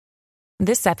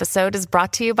This episode is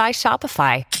brought to you by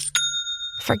Shopify.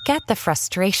 Forget the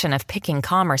frustration of picking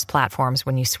commerce platforms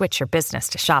when you switch your business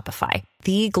to Shopify,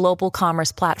 the global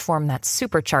commerce platform that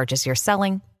supercharges your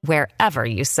selling wherever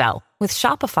you sell. With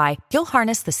Shopify, you'll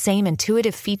harness the same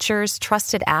intuitive features,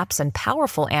 trusted apps, and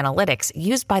powerful analytics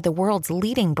used by the world's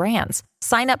leading brands.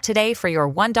 Sign up today for your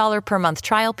 $1 per month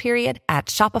trial period at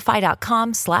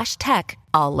shopify.com/tech,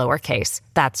 all lowercase.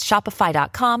 That's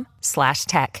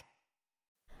shopify.com/tech.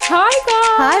 Hi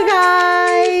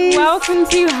guys! Welcome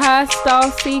to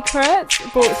Hairstyle Secrets,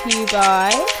 brought to you by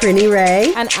Prinny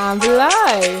Ray and Amber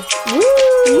Lowe. Woo!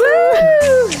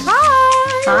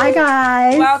 Hi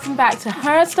guys! Welcome back to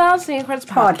Hairstyle Secrets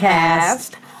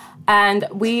podcast. And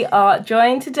we are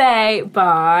joined today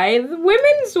by the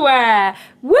women's wear.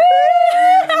 Woo!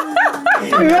 We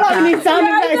were like, we need sound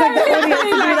effects like the audience to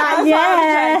do that.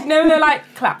 Yeah! No, they're like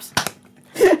claps.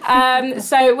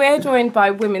 So we're joined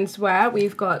by women's wear.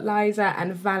 We've got Liza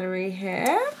and Valerie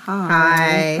here.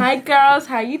 Hi. Hi girls,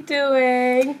 how you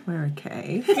doing? We're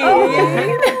okay. Good.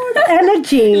 The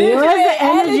energy. Where's the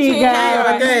energy, girl?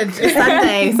 Yeah, we're good.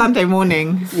 It's Sunday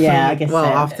morning. Yeah, I guess so.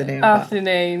 Afternoon.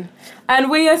 Afternoon.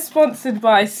 And we are sponsored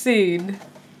by Soon.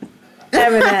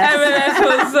 M&S.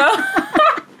 sponsor.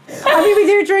 I mean, we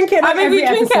do drink it. We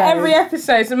drink it every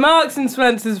episode. So Marks and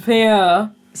Spencer's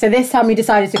PR. So this time we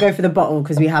decided to go for the bottle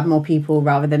because we have more people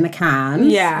rather than the cans.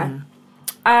 Yeah.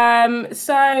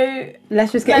 So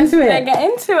let's just get into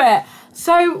it.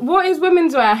 So what is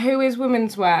women's wear? Who is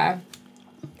women's wear?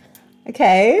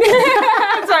 Okay.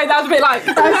 Sorry, that was a bit like...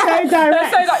 That's so direct.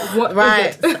 That's so like, what Right.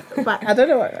 is it? But I don't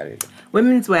know what that is.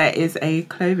 Women's Wear is a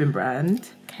clothing brand.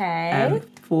 Okay.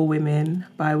 For women,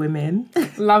 by women.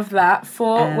 Love that.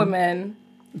 For women,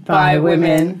 by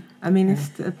women. I mean,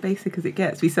 it's as basic as it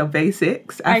gets. We sell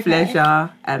basics, Okay.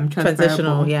 athleisure,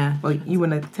 Transitional, yeah. Well, you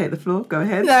want to take the floor? Go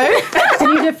ahead. No. Can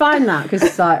you define that? Because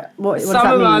it's like, what does that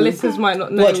Some of mean? our listeners might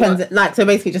not know. So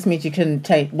basically it just means you can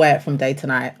wear it from day to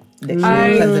night. Oh,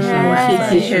 Literally, transitional wear.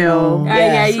 Cheeky heel. You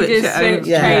Switch just it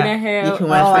switch over. trainer heel. You can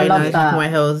wear I love trainers, you that. can wear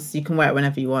heels, you can wear it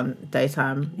whenever you want,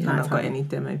 daytime, I've not got nighttime. any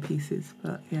demo pieces,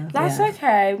 but yeah. That's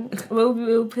okay.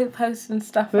 We'll be posting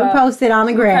stuff We'll up. post it on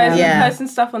the gram. Yeah. Posting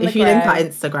stuff on If the you link gram. our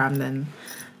Instagram, then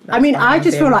I mean, fine, I I'll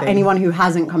just see feel like everything. anyone who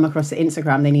hasn't come across the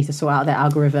Instagram, they need to sort out their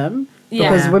algorithm. Yeah.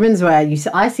 Because women's wear,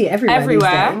 I see it everywhere.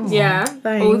 Everywhere. These days. Yeah.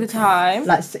 Thanks. All the time.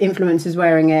 Like influencers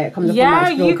wearing it. Comes up on Yeah, my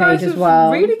explore you guys page as have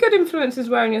well. really good influencers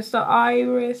wearing your stuff.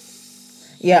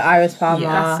 Iris. Yeah, Iris Palmer.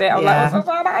 That's it. I'm yeah.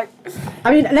 like,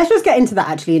 I mean, let's just get into that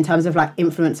actually in terms of like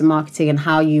influencer marketing and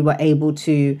how you were able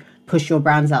to push your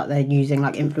brands out there using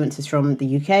like influencers from the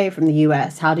UK, from the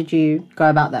US. How did you go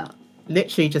about that?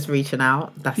 Literally just reaching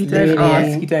out. That's You don't literally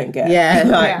ask, it. you don't get. Yeah,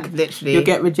 Yeah. literally. You'll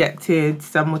get rejected.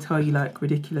 Some will tell you like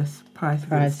ridiculous prices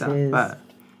and stuff. Prices. But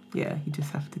yeah, you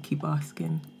just have to keep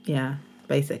asking. Yeah,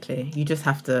 basically. You just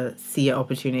have to see your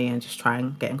opportunity and just try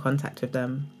and get in contact with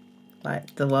them.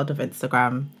 Like, the world of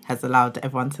Instagram has allowed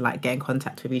everyone to, like, get in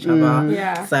contact with each other.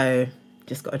 Yeah. So,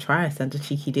 just got to try. Send a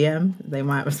cheeky DM. They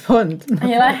might respond. And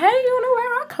you're like, hey, you want to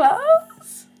wear our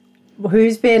clothes?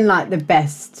 Who's been like the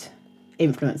best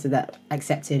influencer that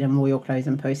accepted and wore your clothes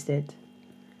and posted?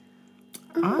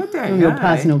 I don't From know. your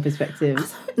personal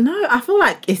perspective. No, I feel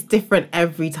like it's different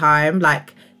every time.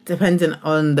 Like, depending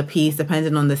on the piece,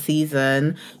 depending on the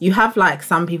season. You have, like,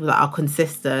 some people that are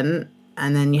consistent,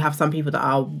 and then you have some people that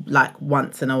are, like,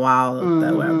 once in a while,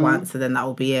 that wear it once, and then that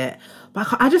will be it. But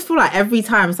I just feel like every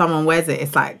time someone wears it,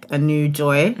 it's, like, a new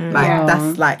joy. Like,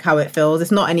 that's, like, how it feels.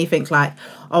 It's not anything like,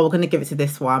 oh, we're going to give it to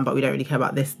this one, but we don't really care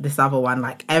about this other one.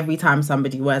 Like, every time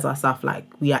somebody wears our stuff, like,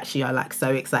 we actually are, like, so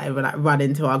excited. We're, like, run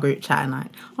into our group chat and, like,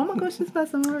 oh, my gosh, this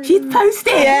person wearing it. She's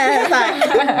posted. Yeah,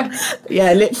 like,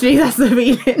 yeah, literally, that's the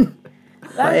feeling.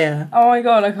 But, yeah. Oh my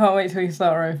god, I can't wait till you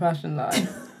start our own fashion line.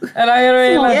 And I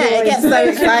really love Yeah, it gets so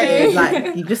excited. it.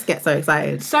 Like, you just get so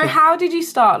excited. So how did you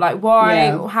start? Like, why?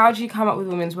 Yeah. How did you come up with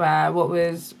women's wear? What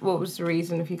was the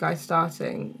reason of you guys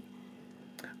starting?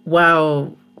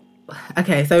 Well,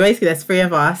 okay, so basically there's three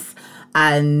of us,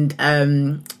 and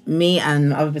me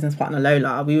and my other business partner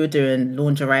Lola, we were doing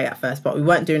lingerie at first, but we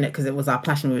weren't doing it because it was our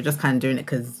passion. We were just kind of doing it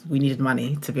because we needed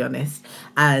money, to be honest.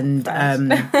 And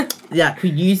yeah, we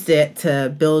used it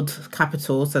to build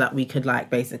capital so that we could, like,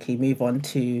 basically move on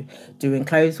to doing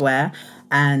clothes wear.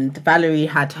 And Valerie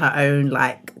had her own,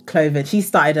 like, clothing. She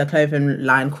started a clothing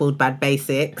line called Bad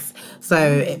Basics. So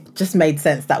it just made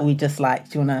sense that we just, like,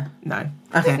 do you want to... No.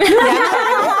 Okay.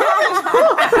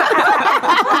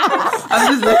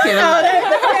 I'm just looking.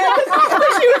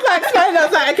 She was like, I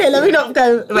was like, okay, let me not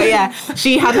go. But yeah,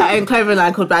 she had her own clothing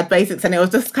line called Bad Basics, and it was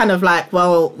just kind of like,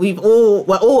 well, we're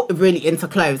all really into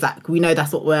clothes. Like, we know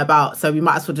that's what we're about, so we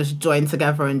might as well just join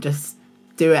together and just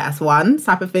do it as one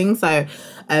type of thing. So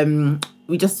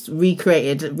we just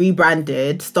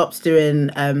rebranded, stopped doing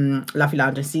Lovely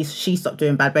Lounge, and she stopped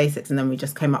doing Bad Basics, and then we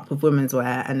just came up with women's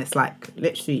wear, and it's like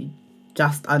literally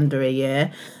just under a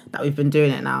year that we've been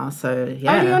doing it now. So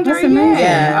yeah, only under That's a year. amazing.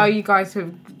 Yeah. Oh, you guys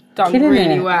have done Killing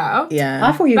really it. well. yeah.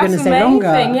 I thought you were going That's to say longer.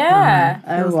 amazing, yeah.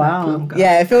 Oh, wow.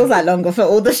 Yeah, it feels like longer for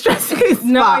all the stresses.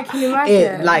 No, I but can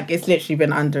imagine. It's literally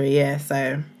been under a year.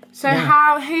 So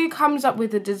Who comes up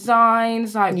with the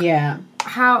designs? Like, Yeah.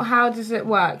 how does it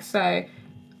work? So,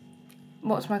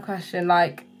 what's my question?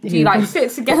 Like, do you like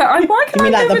sit together? Why can You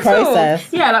mean I like do the it all?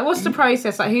 process? Yeah, like what's the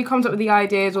process? Like, who comes up with the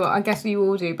ideas? Well, I guess you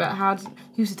all do, but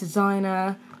who's a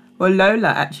designer? Well, Lola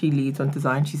actually leads on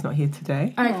design. She's not here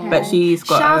today. Okay. But she's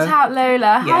got Shout out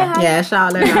Lola. Yeah. Hi. yeah,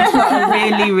 Charlotte. she's got a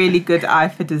really, really good eye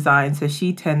for design. So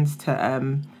she tends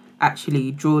to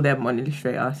actually draw them on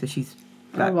Illustrator. So she's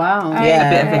like Oh, wow. a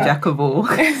bit of a jack of all.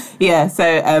 Yeah,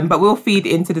 so but we'll feed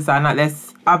into design. Like,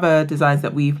 there's other designs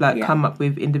that we've come up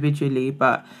with individually,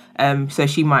 but so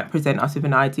she might present us with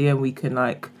an idea and we can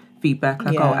like feedback,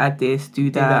 like, Yeah. oh, add this,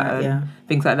 do that, and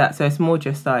things like that. So it's more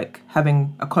just like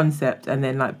having a concept and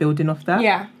then like building off that.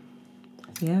 Yeah.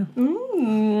 Yeah.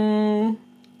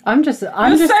 I'm just, so in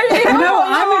I'm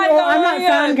awe. like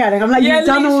Yeah. fangirling. I'm like, Yeah, you've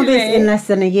done all this literally. in less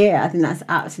than a year. I think that's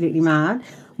absolutely mad.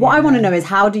 What I want to know is,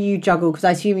 how do you juggle? Because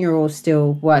I assume you're all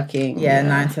still working. Yeah,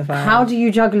 9 to 5. How do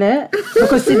you juggle it?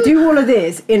 Because to do all of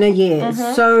this in a year,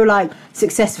 so like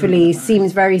successfully,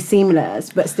 seems very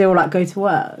seamless, but still like go to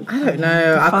work. I don't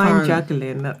know. I Fine can't.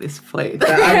 juggling at this point.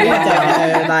 I really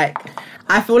don't know. Like,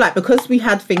 I feel like because we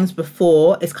had things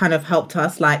before, it's kind of helped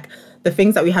us. Like, the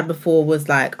things that we had before was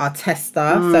like our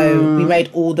tester. So we made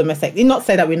all the mistakes. Not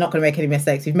say that we're not going to make any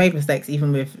mistakes. We've made mistakes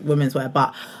even with women's wear,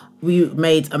 but we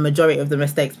made a majority of the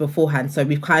mistakes beforehand. So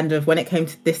we've kind of, when it came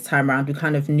to this time around, we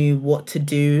kind of knew what to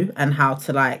do and how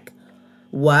to like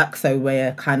work. So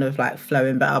we're kind of like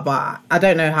flowing better. But I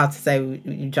don't know how to say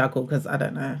you juggle, because I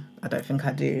don't know. I don't think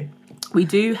I do. We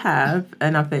do have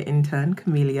another intern,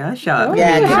 Camellia. Shout out.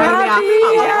 Yeah,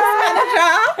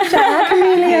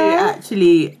 Who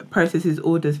actually processes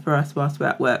orders for us whilst we're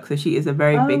at work. So she is a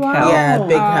very big help. Yeah,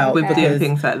 big help. With doing because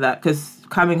things like that. Because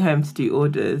coming home to do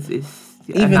orders is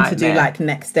a even to nightmare. do like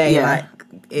next day, Yeah. like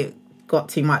it got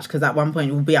too much, because at one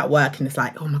point we'll be at work and it's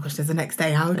like, oh my gosh, there's the next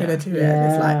day, how are we gonna do it?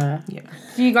 And it's like, Yeah.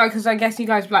 Do you guys? Because I guess you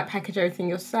guys like package everything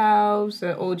yourselves,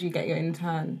 or do you get your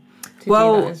intern to do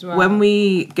Well, that as well? when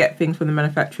we get things from the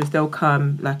manufacturers, they'll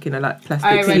come like in a like plastic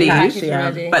already sleeve. packaged yeah.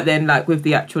 already. But then, like with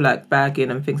the actual like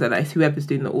bagging and things like that, it's whoever's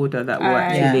doing the order that will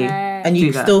actually. Okay. and you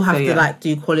do that. still have So, to yeah. like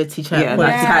do quality check, Yeah,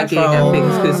 quality like tagging control.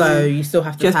 and things, 'cause So you still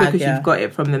have to Just tag, because yeah. you've got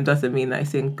it from them doesn't mean that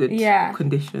it's in good Yeah.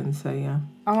 condition. So yeah.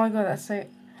 Oh my god, that's so.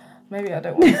 Maybe I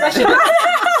don't want to.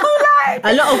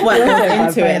 A lot of work goes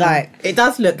into it. Like, it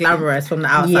does look glamorous from the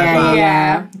outside, but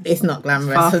Yeah. it's not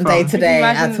glamorous Far from from. day to day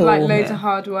Imagine at all. like loads Yeah. of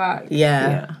hard work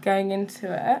yeah. going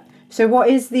into it. So what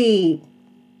is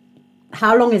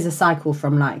how long is the cycle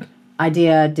from like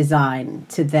idea design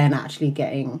to then actually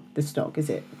getting the stock? Is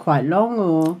it quite long,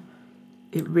 or?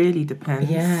 It really depends.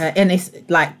 Yeah, and it's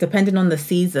like depending on the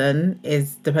season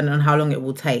is depending on how long it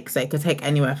will take. So it could take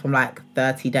anywhere from like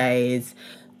 30 days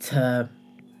to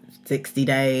 60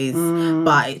 days,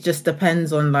 but it just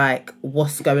depends on like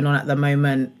what's going on at the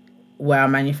moment, where our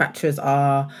manufacturers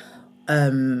are.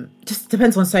 Just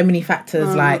depends on so many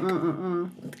factors, like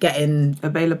getting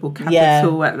Available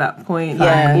capital at that point, like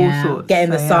Yeah. all sorts. getting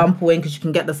the So, yeah. sample in, because you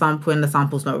can get the sample in, the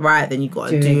sample's not right, then you've got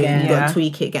to Do it do it, again. you've got Yeah. to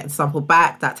tweak it, get the sample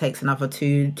back. That takes another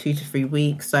two to 3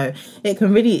 weeks. So it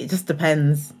can really, it just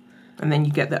depends. And then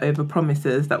you get the over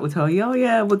promises that will tell you, oh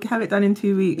yeah, we'll have it done in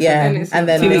 2 weeks. Yeah, then it's and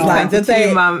then 2 it's weeks like, into did they-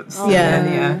 2 months. Yeah.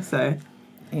 Yeah. So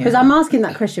Because I'm asking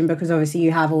that question because obviously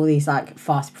you have all these like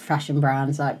fast fashion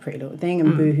brands like Pretty Little Thing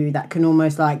and Boohoo that can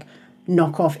almost like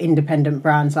knock off independent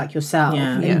brands like yourself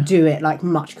Yeah. and Yeah. do it like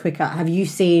much quicker. Have you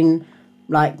seen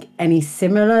like any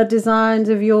similar designs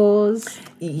of yours?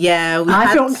 Yeah, we I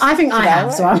had- think I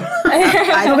have, so I'm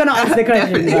not going to answer the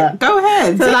question. But go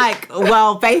ahead. So like,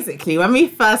 well, basically, when we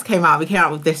first came out, we came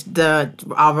out with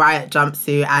our Riot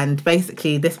jumpsuit, and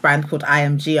basically this brand called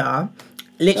IMGR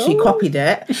literally copied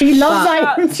it. she loves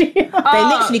They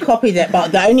literally copied it,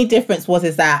 but the only difference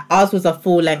is that ours was a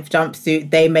full length jumpsuit.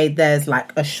 They made theirs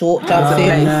like a short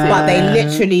jumpsuit, but they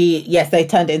literally, yes, they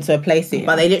turned it into a play suit,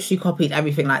 but they literally copied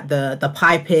everything, like the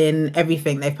piping,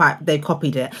 everything. They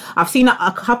copied it. I've seen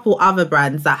a couple other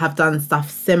brands that have done stuff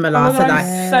similar. Oh my so God, like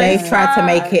so they've tried to sad.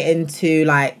 make it into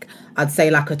like I'd say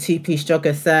like a 2-piece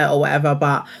jogger set or whatever.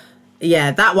 But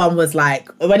yeah, that one was like,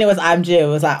 when it was IMG, it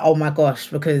was like, oh my gosh,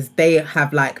 because they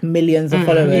have like millions of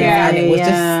followers. And it was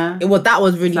just, that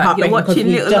was really heartbreaking. You're watching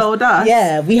little old us.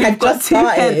 Yeah, we had just got 2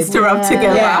 started. pence to rub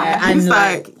together. Yeah, and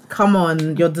like, come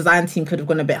on, your design team could have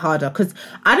gone a bit harder, because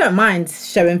I don't mind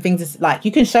showing things as, like,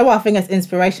 you can show our thing as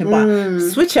inspiration, but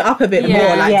switch it up a bit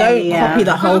more. Like, don't copy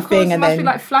the whole thing. And it must then be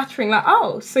like flattering, like,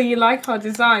 oh, so you like our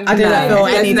design? I didn't feel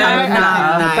any no.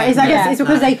 But it's, I guess it's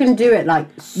because they can do it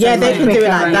like they can do it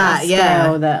like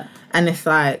that. That. And it's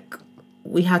like,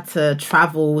 we had to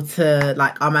travel to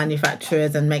like our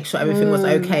manufacturers and make sure everything was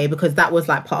okay, because that was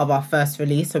like part of our first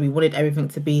release, so we wanted everything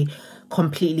to be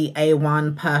completely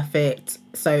A1 perfect.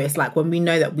 So it's like, when we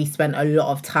know that we spent a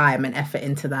lot of time and effort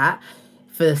into that,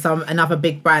 for another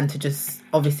big brand to just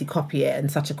obviously copy it in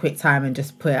such a quick time and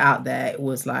just put it out there, it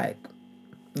was like,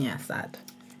 sad.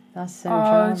 That's so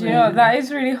Oh, do you know, that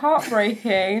is really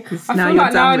heartbreaking. I now feel you're like now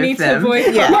done I with need them. to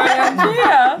boycott my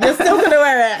idea. You're still gonna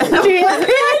wear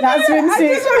it. That's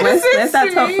swimsuit. Where's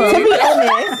that top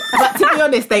from? To be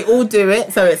honest, they all do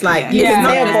it. So it's like, you It's can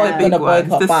not say just the big ones.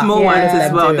 The small ones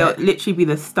as well. do They'll it. literally be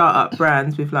the start-up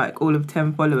brands with like all of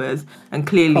 10 followers, and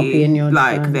clearly Copying your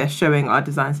like design. they're showing our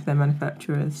designs to their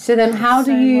manufacturers. So then how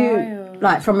do you, wild.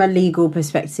 like, from a legal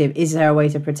perspective, is there a way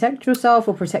to protect yourself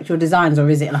or protect your designs, or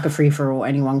is it like a free-for-all,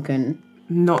 anyone can?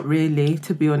 Not really,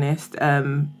 to be honest.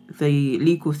 The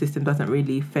legal system doesn't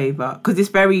really favour, because it's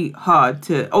very hard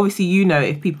to, obviously, you know,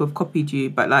 if people have copied you,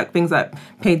 but like things like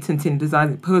patenting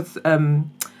design, because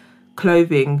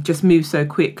clothing just moves so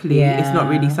quickly, it's not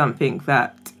really something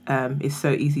that is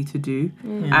so easy to do.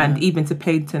 And even to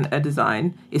patent a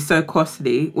design is so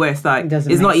costly, where it's like, Doesn't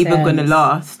it's not make even going to sense.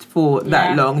 last for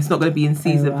that long. It's not going to be in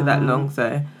season for that wow. long.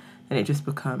 So then it just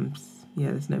becomes,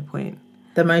 there's no point.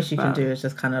 The most you can do is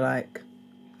just kind of like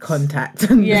contact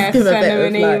and Yeah, give a send bit them of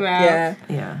an like, email.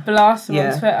 Yeah. Blast them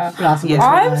Yeah. on Twitter. Blast them on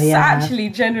I'm Twitter, yeah. actually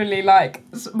generally like,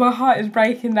 my heart is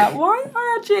breaking that. Why am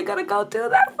I actually going to go do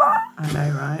that for? I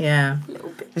know, right? Yeah.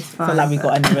 It's I fine. feel like we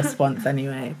got any response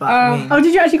anyway. But I mean, Oh,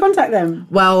 did you actually contact them?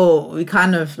 well, we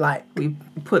kind of like, We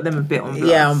put them a bit on blast.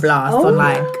 yeah, on blast Oh. on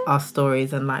like our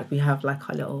stories, and like we have like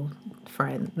our little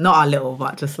friend, not our little,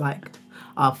 but just like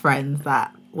our friends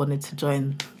that wanted to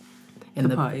join in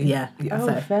the party. Yeah. Oh,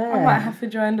 So fair. I might have to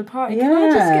join the party. Can I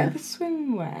just Yeah. get the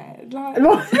swimwear? Like,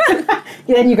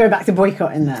 Yeah, then you go back to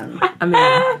boycotting them. I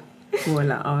mean, more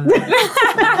like,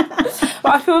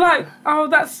 but I feel like, oh,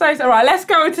 that's so sad. Right, let's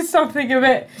go into something a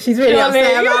bit. she's really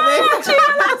upset about this. She's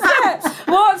upset.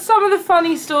 What's some of the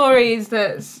funny stories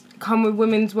that's come with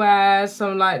women's wear?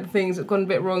 Some like things that gone a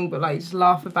bit wrong, but like you just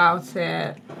laugh about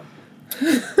it.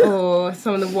 Or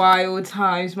some of the wild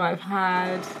times you might have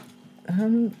had. I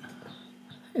don't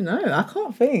know. I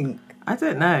can't think. I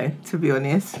don't know, to be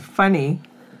honest. Funny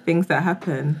things that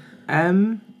happen.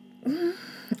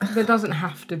 There doesn't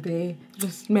have to be.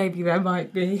 Just maybe there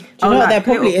might be. Do you know what? like There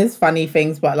probably little- is funny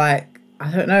things, but like, I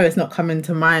don't know. It's not coming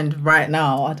to mind right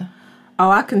now. I don't... Oh,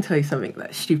 I can tell you something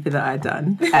that's stupid that I've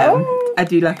done. I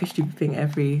do like a stupid thing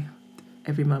every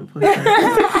month or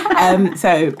so.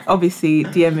 So obviously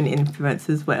DMing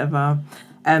influencers, whatever.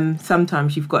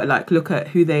 Sometimes you've got to like look at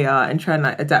who they are and try and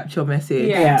like adapt your message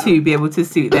Yeah. to be able to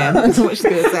suit them. That's what she's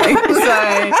gonna say.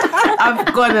 So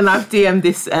I've gone and I've DM'd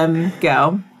this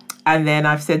girl, and then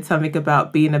I've said something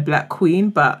about being a black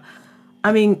queen, but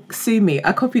I mean, sue me.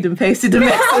 I copied and pasted the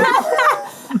message.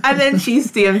 And then she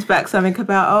DMs back something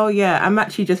about, oh yeah, I'm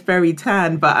actually just very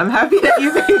tan, but I'm happy that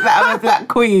you think that I'm a black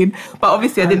queen. But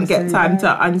obviously I didn't get time to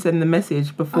unsend the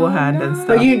message beforehand and stuff.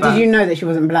 But did you know that she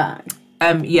wasn't black?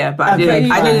 Yeah, but I Okay,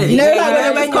 didn't. I fine. didn't. You know, yeah, like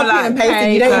when it's you're got, copying and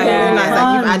pasting, you don't even Yeah. realise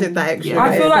that you've added that extra. Yeah.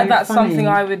 I feel like that's so funny. something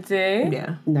I would do.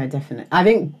 Yeah. No, definitely. I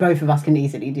think both of us can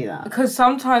easily do that. Because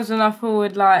sometimes when I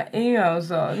forward like emails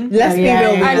on, Let's be Yeah,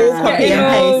 real, we yeah, all yeah. copy Getting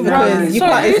and all paste because wrong. you So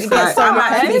can't. it's It gets so I'm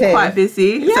actually repetitive. quite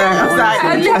busy. So I was like,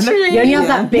 and literally, You only have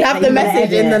that bit. You have that the you gotta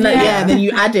message in the edit. and then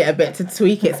you add it a bit to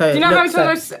tweak it. So do you know it how many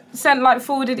looks times I've sent like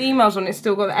forwarded emails on? It's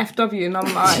still got the FW, and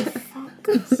I'm like,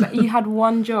 fuck, you had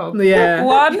one job, Yeah.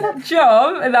 one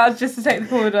job, and that was just to take the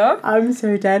forward off. I'm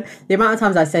so dead. The amount of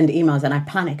times I send emails and I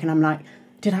panic and I'm like,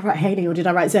 did I write Hayley or did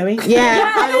I write Zoe?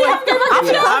 Yeah,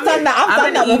 I've done that. I've I'm done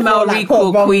an that email before, like,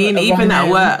 recall put wrong- queen, wrong even at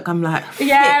name. work. I'm like,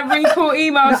 Yeah, recall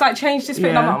emails, like change this bit.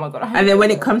 And I'm like, yeah. oh my god. I hate And then it.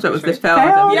 when it comes up with the failed,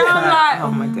 Failed? I'm Yeah, just I'm like, like,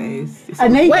 oh my days. It's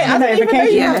And they Wait, get I didn't even know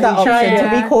notification you had that and try option it.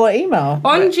 to recall email.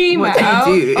 on Gmail, What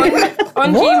do you do?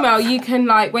 on Gmail, you can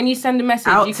like when you send a message,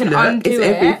 you can Outlook, undo it's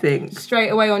it everything. straight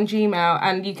away on Gmail,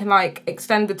 and you can like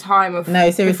extend the time of. No,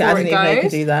 seriously, I before didn't it even know you could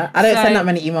goes. do that. I don't send that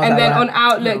many emails. And at then work. on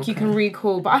Outlook, you can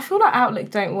recall, but I feel like Outlook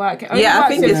don't work. It only Yeah, I works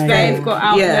think if it's they've fake. got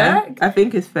Outlook. Yeah. I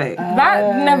think it's fake.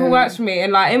 That never works for me.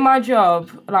 And like in my job,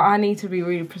 like I need to be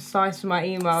really precise with my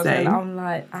emails. Same. And I'm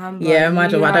like, Amber, Yeah, in my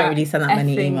job, I don't are really send that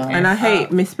many effing emails. And I hate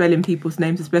up. misspelling people's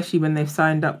names, especially when they've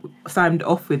signed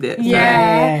off with it. So,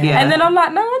 Yeah. yeah. And then I'm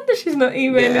like, no wonder she's not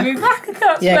emailing me back. I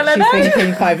can't spell her she's name. thinking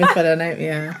you can't even spell her name.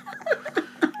 Yeah,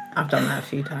 I've done that a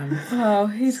few times. Oh,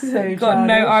 he's So got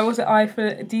no childish. eye. What's it? Eye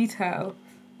for detail.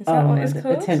 Is that what it's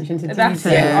called? Attention to detail. That's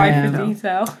it. Yeah. Eye for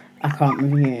detail. I can't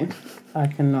review. I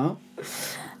cannot.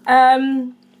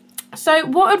 So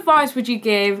what advice would you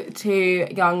give to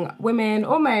young women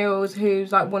or males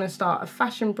who's like want to start a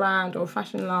fashion brand or a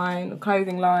fashion line or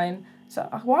clothing line? So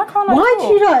why can't I? Why talk?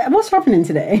 do you like? What's happening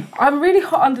today? I'm really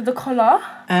hot under the collar.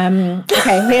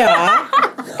 Okay, here are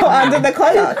under the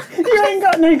collar. You ain't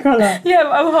got no colour. Yeah,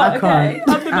 but I'm hot. I Okay, can't.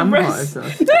 under the I'm hot breast.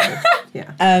 as well.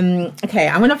 Yeah. Okay,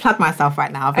 I'm gonna plug myself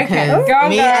right now because Okay, go on,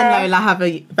 me girl. and Lola have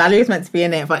Valerie's meant to be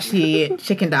in it, but she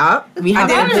chickened out. We have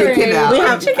Valerie, we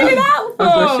have chicken it out. I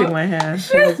was washing for? my hair.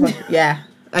 yeah.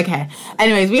 Okay.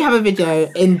 Anyways, we have a video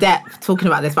in depth talking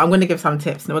about this, but I'm going to give some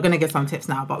tips. We're going to give some tips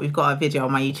now, but we've got a video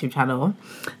on my YouTube channel.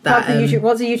 That,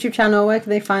 What's the YouTube channel? Where can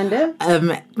they find it?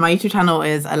 my YouTube channel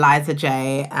is Eliza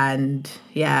J, and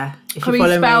yeah, if Can you we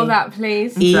follow spell me, that,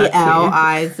 please?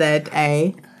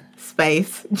 ELIZA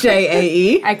space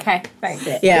JAE. Okay, thanks.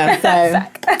 Yeah.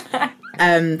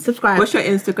 So subscribe. What's your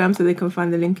Instagram so they can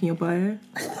find the link in your bio?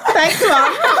 Thanks,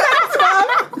 Mum.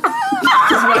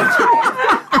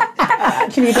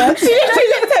 Actually, does. She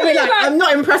looked at me like, I'm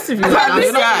not impressed with you right now. This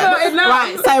You're is not- not enough.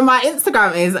 Right, so my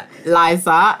Instagram is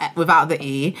Liza without the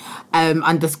E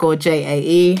 _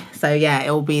 JAE. So yeah,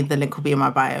 the link will be in my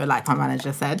bio, like my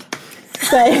manager said.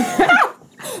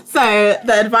 So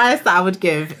the advice that I would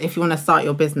give if you want to start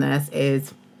your business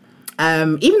is,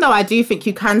 even though I do think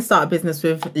you can start a business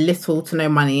with little to no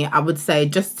money, I would say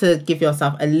just to give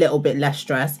yourself a little bit less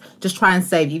stress, just try and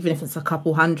save, even if it's a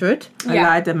couple hundred.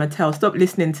 Yeah. Alida Mattel, stop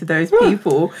listening to those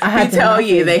people who tell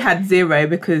you they had zero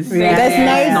because There's Yeah.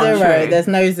 no It's not zero. true. There's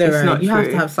no zero. It's not you have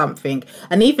true. to have something.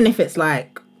 And even if it's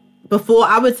like, before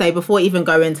even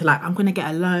going into like, I'm going to get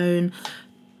a loan,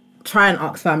 try and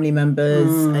ask family members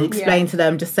and explain to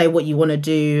them, just say what you want to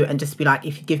do and just be like,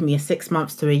 if you give me 6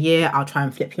 months to a year, I'll try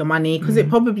and flip your money, because it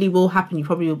probably will happen. You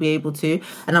probably will be able to.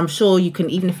 And I'm sure you can,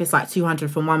 even if it's like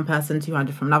 200 from one person,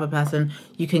 200 from another person,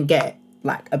 you can get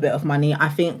like a bit of money. I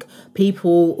think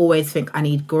people always think I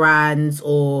need grands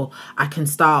or I can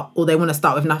start, or they want to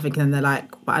start with nothing, and they're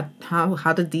like, but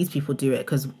how did these people do it?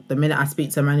 Because the minute I speak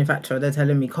to a manufacturer, they're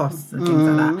telling me costs and things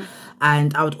like that.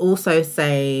 And I would also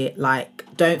say, like,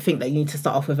 don't think that you need to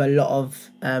start off with a lot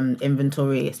of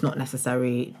inventory. It's not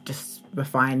necessary. Just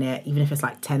refine it. Even if it's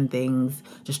like 10 things,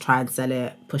 just try and sell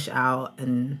it, push it out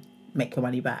and make your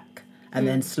money back. And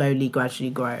then slowly,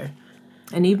 gradually grow.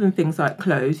 And even things like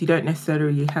clothes, you don't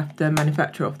necessarily have to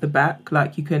manufacture off the back.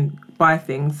 Like you can buy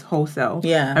things wholesale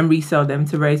and resell them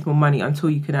to raise more money until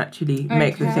you can actually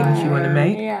make the things you want to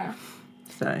make. Yeah.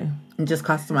 So And just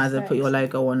customize it, put your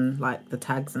logo on like the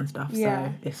tags and stuff. Yeah.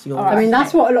 So it's your. I mean,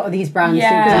 that's what a lot of these brands do.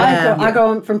 Yeah. Because I go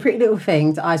on from Pretty Little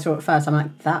Things. I saw it first. I'm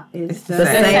like, that is the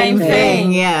same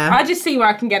thing. Yeah. I just see where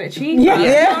I can get it cheaper.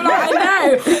 Yeah. I'm like, I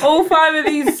know. All 5 of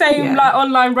these same like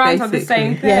online brands have the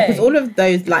same thing. Yeah, because all of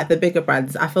those, like the bigger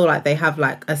brands, I feel like they have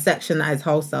like a section that is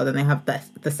wholesale, then they have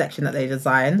the section that they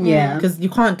design. Yeah. Because you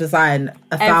can't design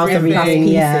 1,000 plus Everything,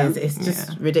 pieces. yeah. It's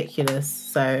just ridiculous.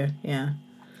 So, yeah.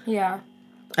 Yeah.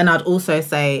 And I'd also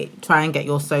say try and get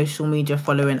your social media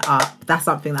following up. That's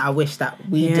something that I wish that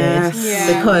we did.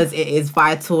 Yeah. Because it is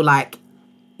vital. Like,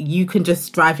 you can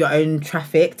just drive your own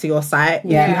traffic to your site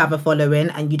if you have a following,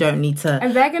 and you don't need to.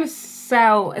 And they're going to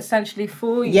sell essentially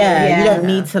for you. Yeah, you don't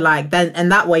need to like then,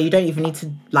 and that way you don't even need to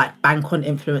like bank on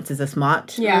influencers as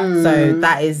much. Yeah. So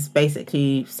that is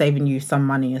basically saving you some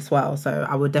money as well. So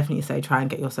I would definitely say try and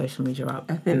get your social media up.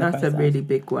 I think that's a really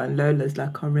big one. Lola's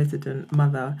like our resident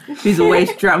mother. She's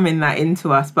always drumming that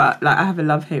into us. But like I have a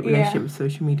love-hate relationship with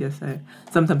social media. So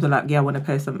sometimes I'm like, yeah, I want to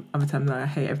post. Some other times like, I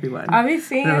hate everyone. Have you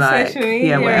seen And I'm your like, social media?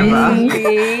 yeah, whatever.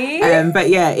 recently? But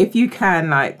yeah, if you can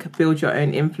like build your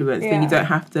own influence, then you don't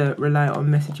have to rely on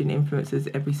messaging influencers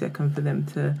every second for them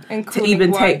to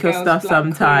even white take your girls stuff black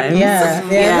sometimes. queens.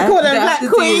 Yeah. We call them you have black to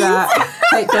do queens. that.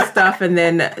 Take your stuff and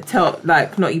then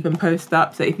not even post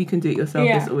up. So if you can do it yourself,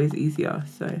 it's always easier.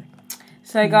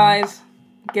 So guys,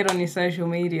 get on your social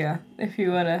media if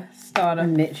you want to start a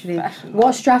Literally. fashion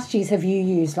What strategies have you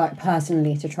used, like,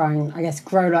 personally to try and, I guess,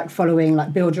 grow, like, following,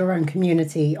 like, build your own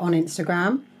community on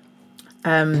Instagram?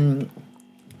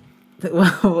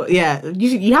 Well, yeah,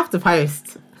 you have to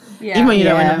post. Yeah. Even when you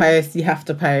don't want to post, you have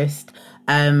to post.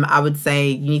 I would say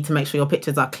you need to make sure your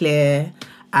pictures are clear.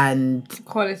 and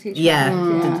Quality.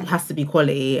 it has to be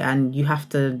quality, and you have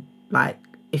to, like,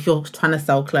 if you're trying to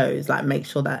sell clothes, like, make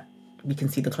sure that we can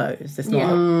see the clothes. It's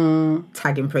not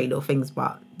tagging Pretty Little Things,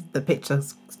 but the picture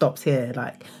stops here.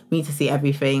 Like, we need to see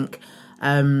everything.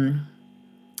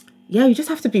 You just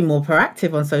have to be more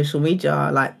proactive on social media.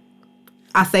 Like,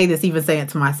 I say this, even saying it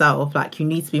to myself, like, you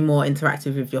need to be more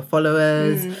interactive with your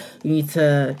followers. You need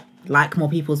to like more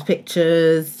people's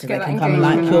pictures so they can come and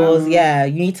like yours. Yeah,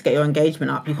 you need to get your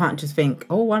engagement up. You can't just think,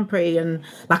 oh, I'm pretty. And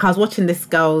like, I was watching this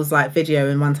girl's like video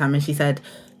in one time, and she said,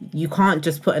 you can't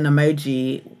just put an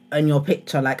emoji in your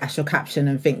picture like as your caption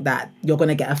and think that you're going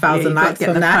to get 1,000 likes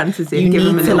from that. You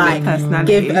need to like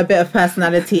give a bit of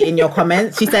personality in your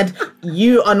comments. She said,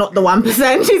 you are not the 1%.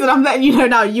 She said, I'm letting you know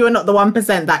now, you are not the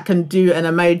 1% that can do an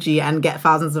emoji and get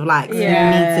thousands of likes. You need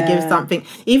to give something,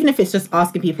 even if it's just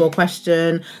asking people a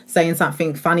question, saying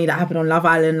something funny that happened on Love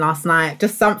Island last night,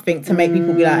 just something to make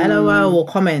people be like LOL or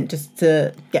comment, just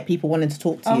to get people wanting to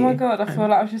talk to you. Oh my god, I feel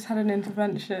like I've just had an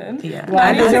intervention. Yeah, we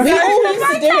all used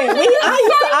to do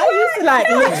it. I used to like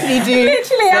literally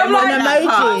do I'm like an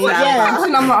emoji. Yeah,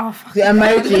 and I'm like, oh fuck. the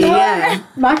emoji. Yeah,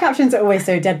 My captions are always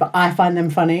so dead, but I find them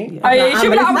funny. Oh yeah, you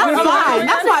should be like, that's fine.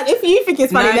 That's fine. If you think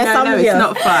it's funny, there's somebody it's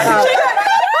else. not fun.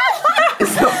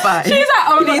 It's not fun. She's like,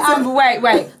 oh,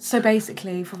 wait. So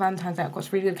basically, for Valentine's Day, I've got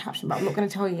a really good caption, but I'm not going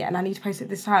to tell you yet, and I need to post it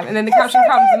this time. And then the caption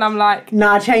comes, and I'm like, No,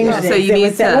 I changed it. So you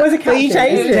need to. What was the caption? you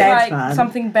changed it was it. like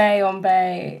something bay on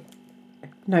bay.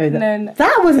 No, No.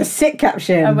 that was a sick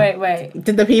caption. Oh wait.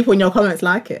 Did the people in your comments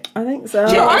like it? I think so.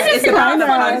 Yeah, I just it's feel about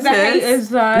like the haters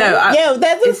though. Yeah,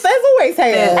 there's always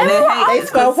haters. They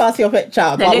scroll past your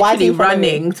picture, They're but why do literally you follow me?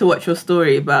 running to watch your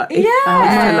story, but if Yeah. it's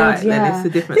to like, Yeah. then it's a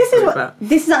different This is story. what.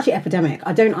 This is actually epidemic.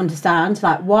 I don't understand.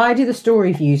 Like, why do the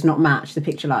story views not match the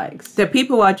picture likes? The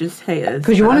people are just haters.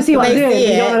 Because you want to see what I'm They doing.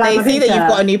 see You don't it. want to like They my see that picture. you've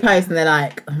got a new post, and they're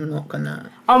like, I'm not gonna.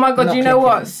 Oh my god, Not do you know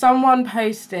what? clicking. Someone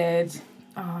posted.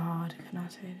 Oh, can I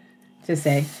say this? to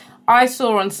say. I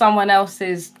saw on someone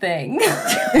else's thing.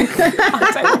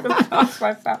 I don't even trust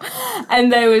myself.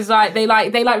 And there was like they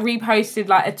reposted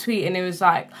like a tweet, and it was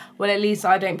like, well, at least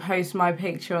I don't post my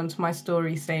picture onto my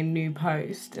story saying new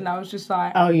post. And I was just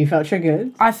like, Oh, you felt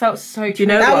triggered? I felt so. you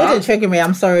know That what? wouldn't trigger me.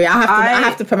 I'm sorry. I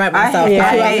have to promote myself. I Yeah,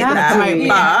 hate you have that, to.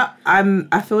 but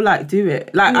I feel like do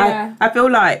it. Like Yeah. I feel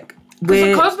like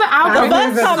Because the The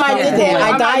algorithm. first time I did it,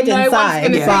 I died no one's inside.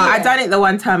 gonna But see I done it the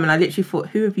one time, and I literally thought,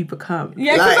 who have you become?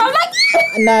 Yeah, because I was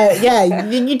like, no, yeah,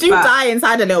 you do But- die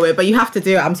inside a little bit, but you have to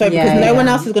do it. I'm sorry, Yeah, because no yeah. one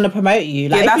else is going to promote you.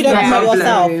 Like, Yeah, if you don't that's the promote problem.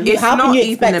 yourself, It's how can not you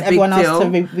even expect a big everyone else deal,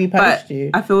 to repost but you?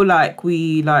 I feel like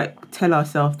we like tell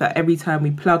ourselves that every time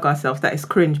we plug ourselves that it's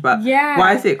cringe, but yeah.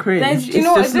 why is it cringe? There's, It's you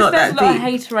know what? just not There's that a lot of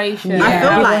deep. hateration. Yeah. I feel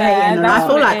Yeah, like hating I on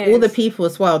feel what like it all the is. people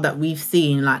as well that we've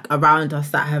seen like around us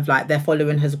that have like their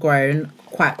following has grown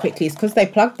quite quickly. It's because they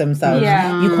plugged themselves.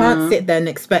 Yeah. You can't sit there and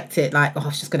expect it like, oh,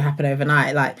 it's just gonna happen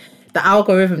overnight. Like, the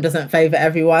algorithm doesn't favour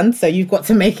everyone, so you've got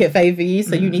to make it favour you.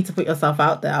 So you need to put yourself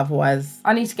out there, otherwise.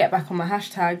 I need to get back on my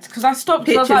hashtags because I stopped.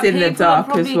 'Cause I was Pictures like, in the people dark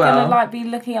are probably as well. gonna like be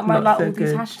looking at my Not like so all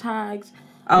these good. hashtags.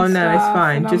 Oh and no, it's stuff,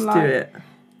 fine. and I'm Just like, do it.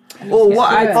 need Or to what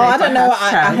get I'd through say Oh, I for don't know.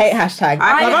 I hashtags. hate hashtags.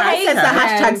 I My brother hate says them. the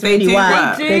hashtags They really do work.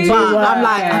 work. They do But work, I'm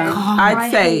like, yeah. I can't. I'd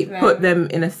I say hate them. put them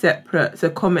in a separate, so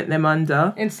comment them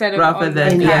under Instead of rather on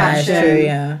than the Yeah, it's caption. true.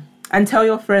 Yeah. and tell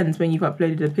your friends when you've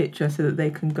uploaded a picture so that they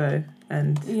can go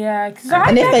and Yeah, because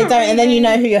And if they don't, and then you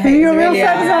know who your haters your real really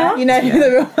friends are. are. You know who the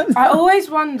real ones I are. always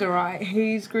wonder, right,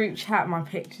 whose group chat my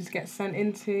pictures get sent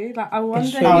into. Like, I wonder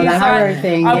who's true. Oh, the arrow like,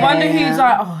 thing, I yeah, wonder yeah. who's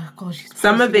like, oh gosh, she's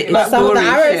Some of it posted is But some of the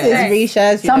story arrows shit. is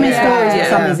reshares. Some is Yeah. stories, Yeah.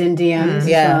 some is in DMs.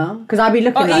 Yeah. Because I'd be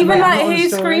looking Or like, even wait, like I'm not on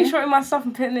who's story. screenshotting myself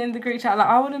and putting it in the group chat. Like,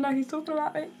 I want to know who's talking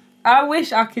about me. I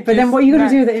wish I could. But then just what are you going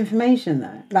to know. do with the information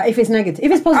though? Like if it's negative,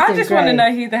 if it's positive, I just want to great.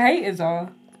 know who the haters are.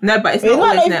 No, but it's It not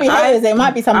might always not even be haters. It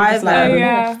might be something I've just like. Oh,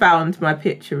 yeah. found my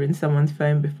picture in someone's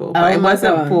phone before, but Oh it my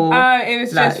wasn't God. for It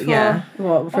was like, just for. yeah.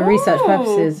 What, for research Oh.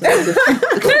 purposes?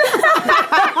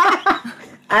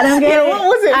 I don't get it. What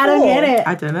was it I don't for? get it.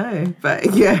 I don't know,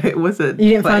 but yeah, it wasn't. You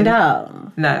didn't But find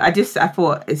out? No, I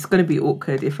thought it's gonna be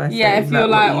awkward if I say Yeah, if you're what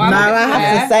like, you well, No, know. I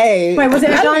have to say. Wait, was it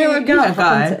a guy or a girl? A for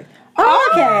guy. context? Oh,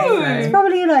 okay. Oh. It's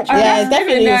probably like... Yeah, it's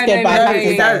definitely No, was good, no, but I no, have no,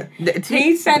 to no. say.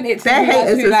 He sent it to They're me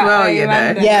haters to, as like, well, you know.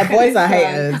 random. Yeah, boys are So-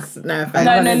 haters. No offense.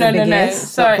 No, One no, of no, the no, no.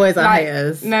 biggest. Sorry, Boys are like,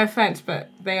 haters. No offense, but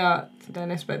they are, to be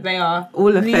honest, but they are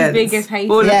All the offense. biggest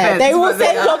haters. All Yeah, offense, they will but they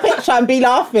send are- your picture and be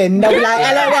laughing. They'll be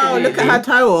like, LOL, look at her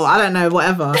toe, or I don't know,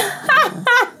 whatever.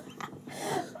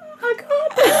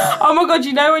 Oh my god,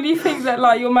 you know when you think that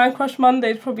like your man crush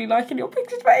Monday is probably liking your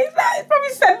pictures, but he's like probably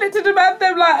sending it to the man.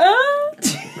 They're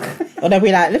like, Or they'll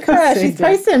be like, look at her, she's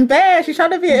posting bare, she's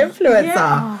trying to be an influencer.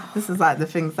 Yeah. This is like the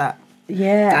things that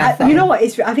Yeah, you know what?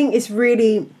 I think it's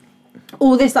really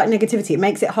all this like negativity. It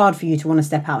makes it hard for you to want to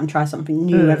step out and try something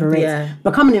new, whether it's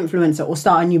become an influencer or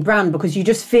start a new brand, because you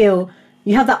just feel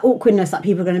you have that awkwardness that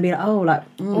people are going to be like, oh, like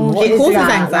what it is causes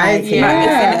that? anxiety. Like, Like,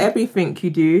 it's in everything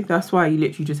you do. That's why you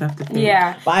literally just have to think.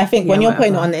 Yeah. But I think when you're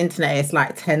putting it on the internet, it's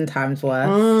like 10 times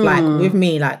worse. Like with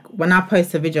me, like when I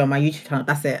post a video on my YouTube channel,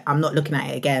 that's it. I'm not looking at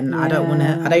it again. I don't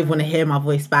even want to hear my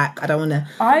voice back. I don't want to,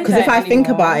 because if I think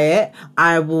about it,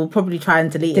 I will probably try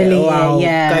and delete it, or I'll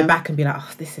go back and be like,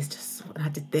 oh, this is just, I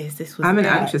did this was I'm an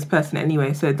anxious person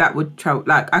anyway, so that would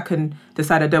like I can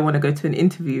decide I don't want to go to an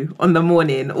interview on the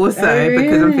morning also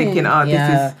because I'm thinking,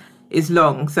 this is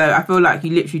long. So I feel like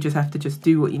you literally just have to just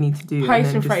do what you need to do.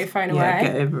 Post and throw your phone away.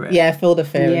 Get over it. Yeah, feel the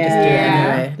fear and just do it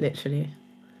anyway, literally.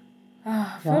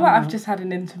 I feel like I've just had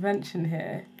an intervention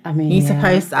here. I mean, You need to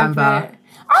post, Amber.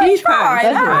 I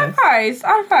post.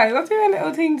 I do a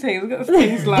little ting. We've got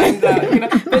things lined up, you know.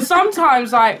 But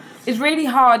sometimes, like, it's really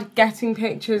hard getting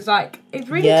pictures. Like, it's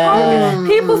really tiring.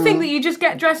 People think that you just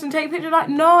get dressed and take pictures. Like,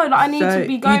 no, like I need to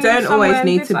be going. You don't always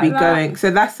need to be like going.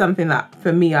 So that's something that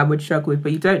for me I would struggle with.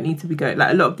 But you don't need to be going.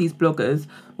 Like a lot of these bloggers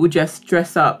will just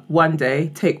dress up one day,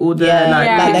 take all the like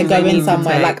they're they going need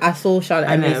somewhere. to take. Like I saw Charlotte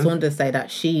Emily Saunders say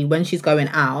that when she's going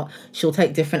out, she'll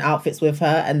take different outfits with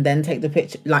her and then take the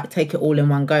picture, like take it all in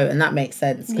one go, and that makes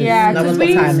sense. Yeah, because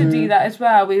we used to do that as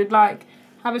well. We would like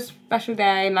have a special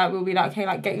day and like we'll be like, okay,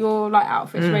 like get your like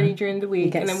outfits ready during the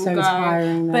week, and then we'll go.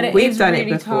 Tiring, but we've done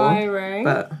really it before, tiring.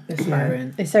 but it's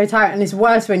tiring. It's so tiring, and it's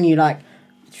worse when you like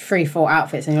 3-4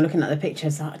 outfits and you're looking at the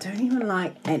pictures like, I don't even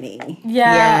like any.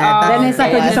 Then it's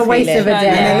like just a waste of a day,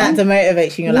 and then that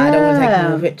demotivates you. You're like, I don't want to take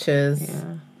more pictures.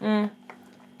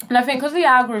 And I think because the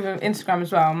algorithm of Instagram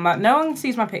as well, I'm like, no one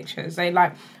sees my pictures. They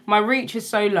like, my reach is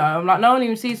so low. I'm like, no one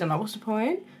even sees them. Like, what's the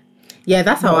point? Yeah,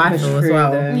 that's how I feel as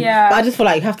well. Yeah. But I just feel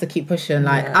like you have to keep pushing.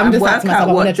 Like, I'm just work out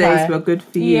what days were good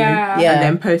for you. Yeah. And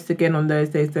then post again on those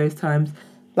days, those times.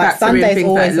 Like Sunday's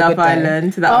always like a good Love day.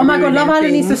 Island. Oh my god, Love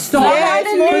Island needs to stop. Yeah,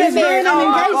 it's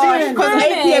ruining because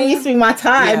 8 PM used to be my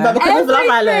time, but because of Love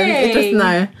Island, it's just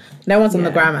no one's on the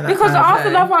gram at that because time.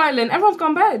 after Love Island, everyone's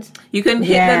gone bed. You can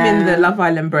hit them in the Love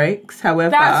Island breaks.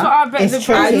 However, that's what I bet. It's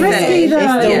true. It's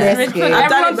risky. I've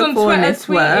done Everyone's it before on and Twitter it's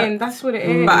worked. tweeting. That's what it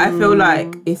is. But I feel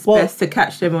like it's best to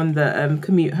catch them on the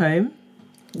commute home.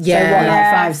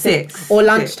 Like 5, 6 or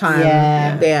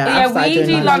lunchtime. We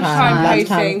do lunchtime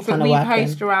postings, but we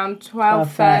post around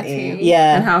 12:30.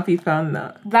 Yeah. And how have you found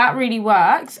that? That really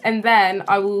works. And then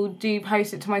I will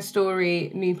post it to my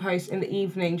story, new post in the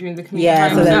evening during the commute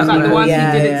home. So that's like the ones you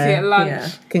didn't see at lunch.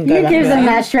 Yeah. You give them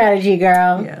that strategy,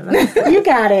 girl. Yeah, you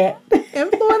got it.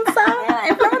 Influencer.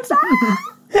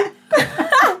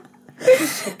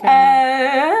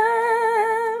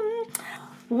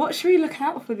 What should we look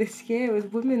out for this year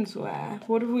with women's wear?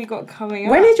 What have we got coming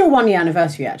up? When is your 1 year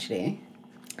anniversary actually?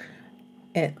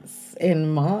 It's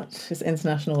in March. It's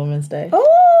International Women's Day.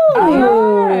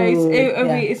 Oh, nice.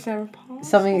 Is there a party?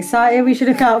 Something exciting we should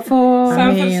look out for?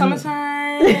 Something for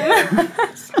summertime.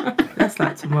 That's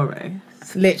like tomorrow.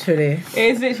 Literally.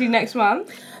 It's literally next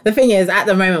month. The thing is, at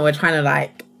the moment, we're trying to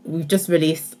we've just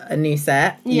released a new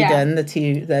set, Eden,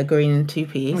 the green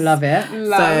 2-piece. Love it.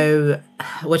 So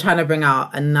we're trying to bring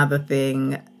out another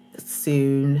thing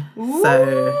soon.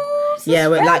 So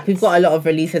we've got a lot of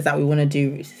releases that we want to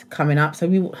do coming up. So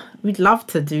we'd love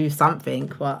to do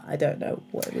something, but I don't know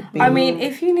what it would be. I mean,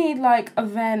 if you need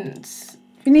events,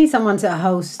 you need someone to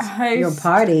host your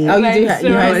party. Oh, you do.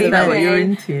 You host events. What you're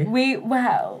into. We're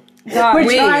trying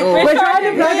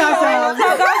to plug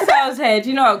ourselves here. Do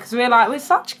you know? Because we're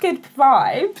such good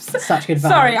vibes. Such good vibes.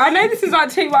 Sorry, I know this is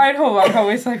toot my own horn, but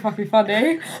we're so fucking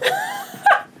funny.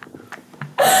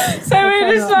 So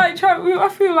we're just I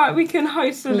feel like we can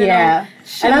host a little. Yeah,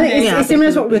 and I think it's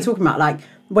similar to what we were talking about. Like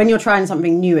when you're trying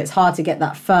something new, it's hard to get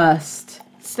that first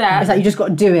step. It's like you just got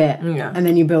to do it, and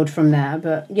then you build from there.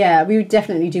 But yeah, we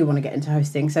definitely do want to get into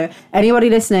hosting. So anybody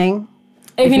listening,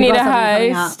 if you need a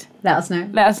host, let us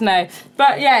know.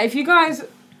 But yeah, if you guys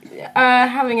are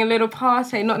having a little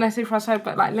party, not necessarily for us,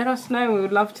 but let us know. We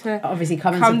would love to obviously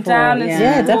come down and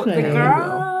support definitely. the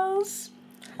girls.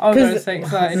 Oh, I'm so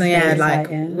excited.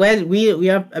 We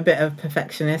are a bit of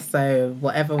perfectionists, so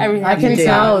whatever I can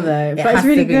tell though, but it's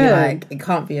really good. It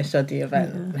can't be a shoddy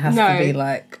event. It has to be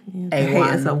A1.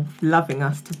 Haters are loving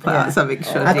us to put out something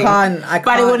shoddy. I can't.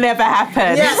 But it will never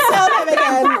happen. Yeah,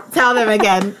 tell them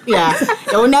again. Yeah,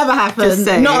 it will never happen.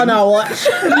 Not on our watch.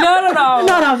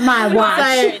 Not on my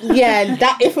watch. So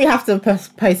that if we have to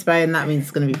postpone, that means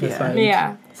it's going to be postponed.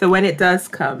 Yeah. So when it does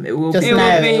come, it will Just be. know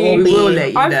it will We be. will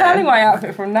let you I'm know. planning my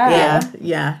outfit from now.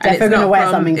 Yeah. And Defo gonna wear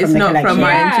something it's from the not collection. from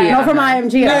IMG. Not from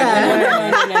IMG.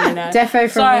 No. Defo from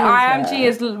So Windsor. IMG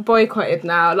is boycotted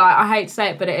now. Like, I hate to say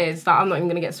it, but it is. Like, I'm not even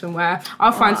going to get swimwear.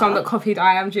 I'll find someone that copied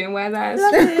IMG and wear theirs.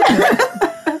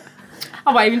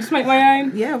 I might even just make my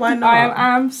own. Yeah, why not? I am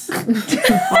AMS.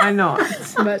 Why not?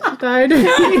 Oh,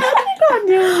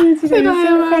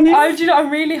 do you know, I'm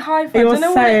really hyped. I don't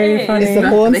know what it is. funny. It's the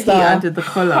porn The heat star. under the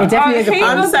collar. It definitely is a heat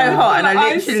porn I'm under so the hot and I collar.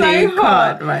 I'm literally so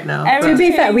hot. can't right now. Every- To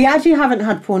be fair, we actually haven't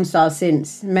had porn stars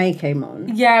since May came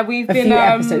on. Yeah, we've A been few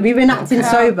episodes. We've been acting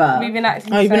sober. We've been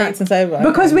acting Oh, you've been sober. acting sober.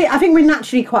 Because I think we're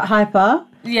naturally quite hyper.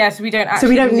 Yeah, so we don't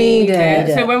actually don't need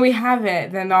it. So when we have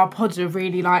it, then our pods are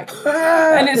really like,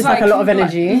 and it's There's like a lot of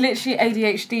energy. literally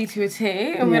ADHD to a T,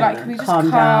 and we're Yeah, like, can we just calm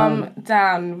calm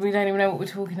down? We don't even know what we're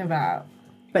talking about.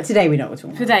 But today we know what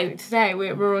we're talking about. Today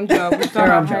we're on job. We've done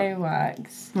We're our on job.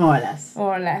 homeworks,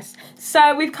 More or less.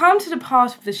 So we've come to the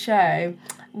part of the show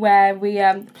where we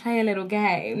play a little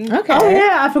game. Okay. Oh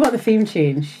yeah, I forgot the theme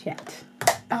tune. Shit.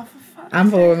 Oh, for fuck's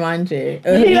Amber will remind you. sake.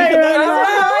 I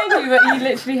remind you that you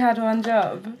literally had one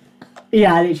job.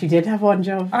 Yeah, I literally did have one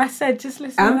job. I said, just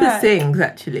listen Amber to that. sings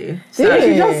actually. She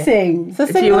does sing. So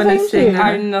Do you want to sing?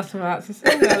 I'm not about to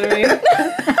sing, Valerie.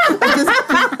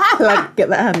 Like, get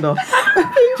that hand off.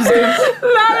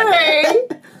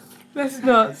 Valerie! Let's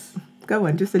not. Go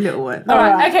on, just a little one.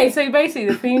 Alright, okay, so basically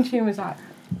the theme tune was like...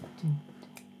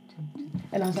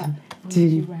 And I was like... Do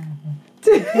you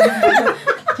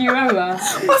remember?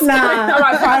 Nah.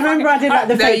 Alright, fine. I remember I did like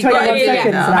the No, fake you got 21 it, yeah,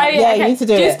 seconds. no. like- Yeah, you need to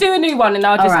do Just it. do a new one and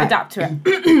I'll just Alright. adapt to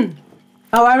it.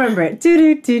 Oh, I remember it. Do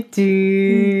do do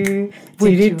do.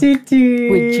 Do do do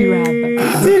do. Would you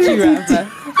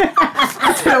rather?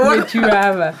 Would you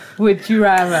rather? Would you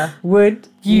rather? Would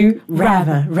you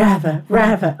rather? Would you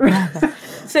rather?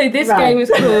 So this Right. game is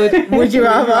called Would you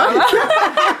rather?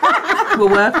 We'll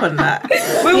work on that.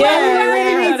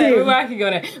 We're working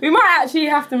on it. We might actually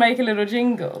have to make a little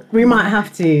jingle. We might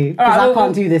have to, because Alright, I well,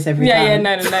 can't do this every Yeah, time.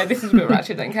 no. This is a bit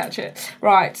ratchet, don't catch it.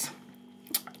 Right.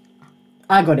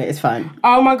 I got it, it's fine.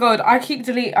 Oh my god, I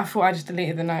thought I just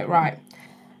deleted the note. Right.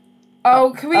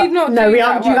 Oh, can we not No, do we that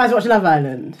aren't. Do you one? guys watch Love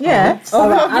Island? Yeah.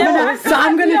 Alright, so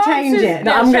I'm going to the change answers- it.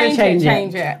 No, yeah, I'm going to change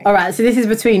change it. it. Alright, so this is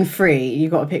between three.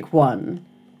 You've got to pick one.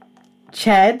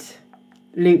 Ched,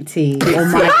 Luke T, or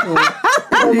Michael.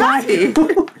 Or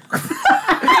Michael.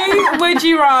 Who would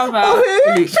you rather?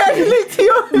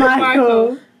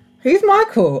 Michael. Who's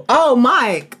Michael? Oh,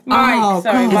 Mike. Mike, Oh,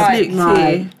 sorry, God. Mike. Luke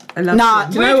Mike. T. I love Nah,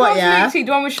 him. do you know Which what, one's yeah? Luke T?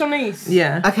 The one with Shanice?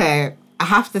 Yeah. Okay, I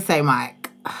have to say Mike.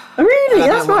 Really? I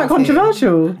That's don't quite want to.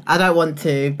 controversial. I don't want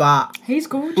to, but He's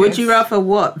gorgeous. Would you rather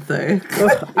what though? You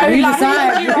like,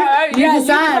 decide. You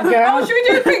decide, girl. Oh, should we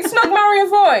do a quick snug, marry,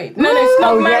 avoid? No,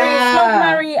 snug,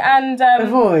 marry, and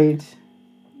Avoid.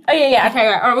 Oh yeah. Okay,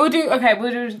 right. All right, we'll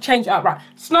do. Change it up. Right.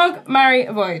 Snug, marry,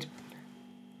 avoid.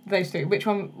 Those two. Which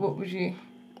one? What would you?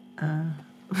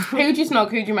 Who'd you snug?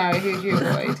 Who'd you marry? Who'd you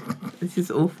avoid? This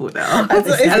is awful now. it's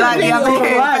I like the other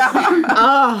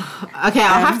oh, okay.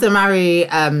 I'll have to marry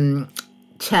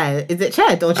Ched. Is it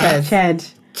Ched or Ched?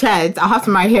 Ched. Ched. I'll have to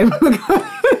marry him.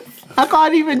 I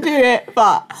can't even do it,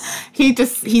 but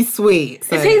he's sweet.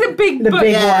 So. Is he the big The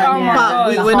big Yeah, Oh one, my yeah.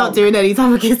 god. but we're not doing any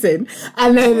type of kissing.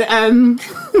 And then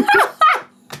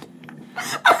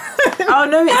Oh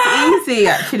no, it's easy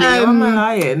actually. Why am I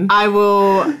lying? I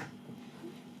will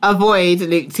avoid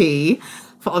Luke T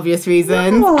for obvious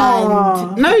reasons. Aw.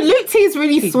 And no, Luke T is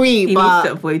really sweet, He but needs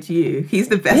to avoid you. He's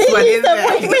the best he one, needs isn't to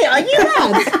avoid it? me. Are you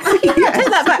mad? Take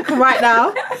that back right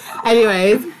now.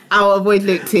 Anyways, I'll avoid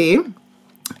Luke T,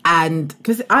 and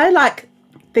because I like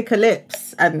thicker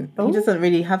lips, and he doesn't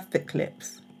really have thick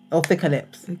lips or thicker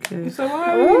lips. Okay. So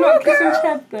why are you not kissing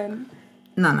Ched then?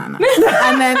 No.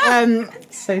 And then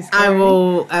So scary. I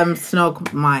will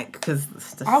snog Mike because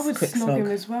it's just I would quick snog him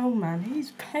snog. as well, man.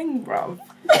 He's peng, bruv.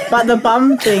 But the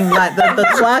bum thing, like the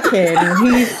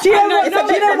twerking, Do you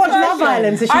not watch Love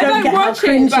Island, so she I don't don't get how watch it,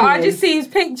 cringy but I it just is? see his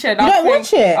picture. And you I don't think,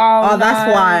 watch it. Oh, that's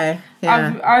no. why.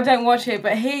 Yeah. I don't watch it,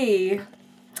 but he.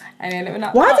 And then let me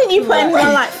not Why talk didn't you too put much.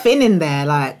 anyone like Finn in there?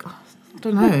 Like, I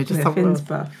don't know, just Yeah, something Finn's else.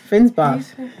 buff. Finn's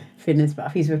buff. Finn is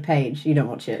buff. He's with Paige. You don't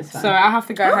watch it. It's fine. Sorry, I have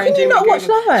to go home can and do you my not watch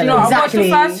Google. Love Do you know what? Island? I watched the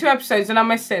Exactly. first 2 episodes and I'm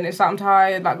missing. It's like I'm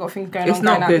tired, like got things going It's on.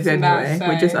 not going good out, this and that, anyway. so-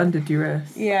 We're just under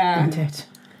duress. Yeah. Dead.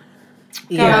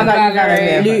 Yeah,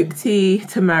 Valerie. Luke T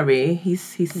to marry. He's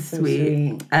so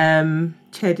sweet. sweet.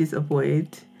 Ched is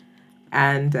avoid,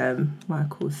 and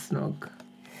Michael's snog.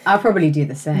 I'll probably do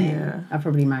the same. Yeah. I'll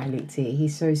probably marry Luke T.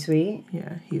 He's so sweet.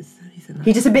 Yeah, he's a nice.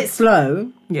 He's just a bit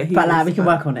slow, Yeah, he but like is, we can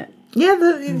work on it. Yeah,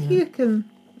 you can,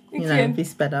 You you know, can. be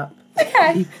sped up.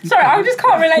 Okay. Sorry, I just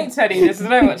can't relate to any of this. There's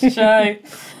no much to show.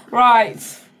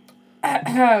 Right. All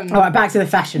right, back to the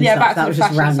fashion stuff. Back to that the was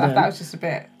fashion just random. stuff. That was just a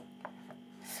bit.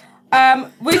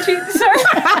 Would you? Sorry.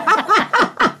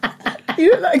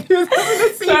 You look like you was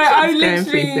having a Sorry, I'm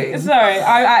literally. Sorry,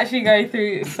 I'm actually going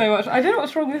through so much. I don't know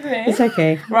what's wrong with me. It's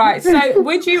okay. Right. So,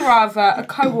 would you rather a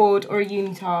co-ord or a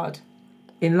unitard?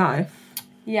 In life,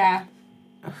 Yeah.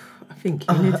 I think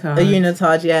unitard. A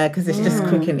unitard, yeah, because it's just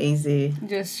quick and easy.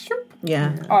 Just shoop,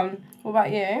 Yeah. on. What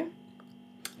about you?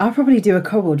 I'll probably do a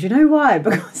co-ord. Do you know why?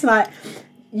 Because like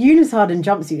unitard and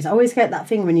jumpsuits, I always get that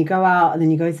thing when you go out and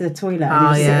then you go to the toilet and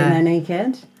you're sitting there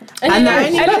naked. And the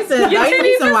only you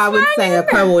reason why I would say a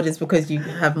co-ord is because you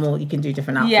have more, you can do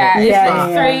different outfits. Yeah,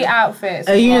 it's 3 outfits.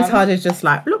 A unitard is just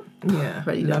like, look, Yeah,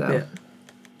 ready to love go. it.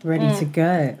 Ready to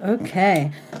go.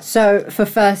 Okay. So for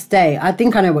first date, I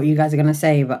think I know what you guys are going to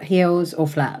say, but heels or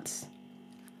flats?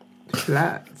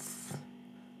 Flats.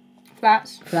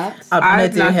 Flats. Flats? I'd want I'd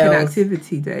to do like heels. an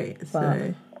activity date.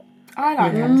 So I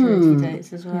like activity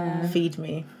dates as well. Feed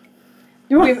me.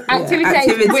 With activity dates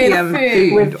activity and with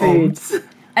food. With food. obs.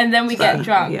 And then we get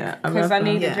drunk. Yeah, I Because love I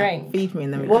need that. a drink. Feed me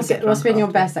and then we What's can get been drunk your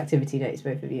after. best activity dates,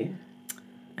 both of you?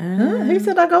 Who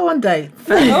said I go on dates?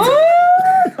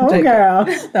 Oh, girl.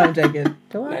 No, I'm joking.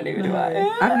 Don't even do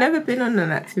it. I've never been on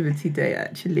an activity date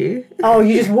actually. Oh,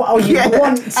 you just want to.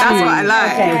 That's what I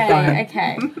like. Okay, fine.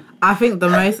 Okay. I think the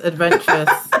most adventurous.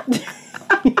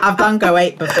 I've done Go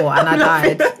 8 before and I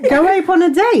died. Go ape on a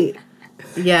date.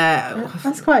 Yeah.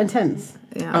 That's quite intense.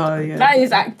 Yeah. Oh yeah. That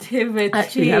is activity.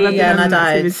 Actually, I've Yeah, and I done an died.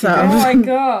 activity So Oh my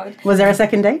god. Was there a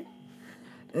second date?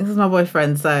 this is my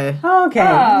boyfriend, so. Oh, okay.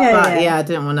 But yeah, I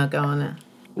didn't want to go on it.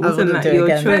 Wasn't wouldn't that do it your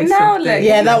again. choice? But now of look- date?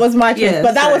 Yeah, that was my choice, Yeah,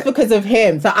 but that so- was because of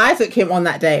him. So I took him on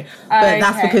that day, but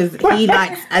that's Okay. because he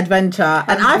likes adventure,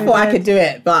 and I thought I could do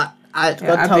it, but Yeah,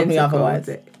 God I've told been me to otherwise.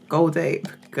 Gold ape,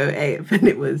 go ape, and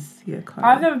it was quite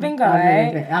I've never been going.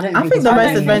 I don't I think the I most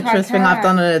don't think adventurous I thing I've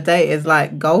can. done on a date is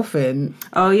like golfing.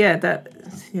 Oh yeah,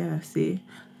 see,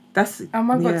 that's Oh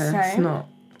my God, it's same. not.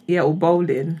 Yeah, or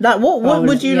bowling. Like, what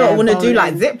would you not want to do? bowling.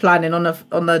 Like zip lining on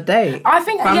a date? I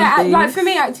think, Fun yeah, things. like for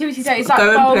me, activity dates like Go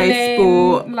and bowling. play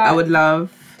sport. Like, I would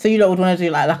love. So you lot would want to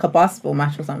do like a basketball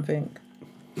match or something?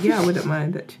 Yeah, I wouldn't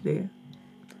mind actually.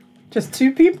 Just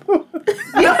 2 people. Have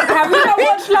you not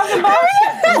watched Love and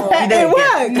Basketball? It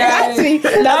works. No. Actually, if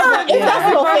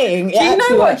that's your thing. Do you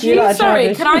know what? Sorry,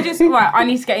 Can can I just... Right, I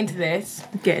need to get into this.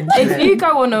 Get into If it. you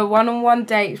go on a one-on-one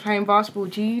date playing basketball,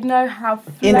 do you know how...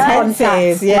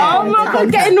 intensive? Yeah. Oh my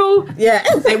God, getting all... Yeah.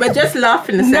 They were just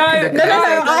laughing a No, second no, ago.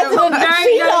 I didn't.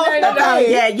 She laughed about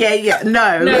it. Yeah.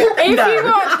 No. No, if you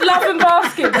watch Love and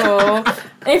Basketball...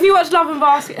 If you watch Love and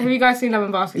Basketball... Have you guys seen Love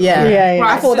and Basketball? Yeah. Yeah.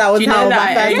 I thought that was Do you know how my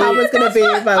that? first Yeah, time was going to be.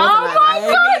 But Oh my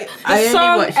God! I The only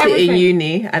song, watched it everything. in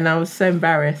uni, and I was so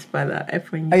embarrassed by that.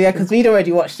 Everyone. Oh yeah, because we'd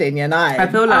already watched it in year 9. I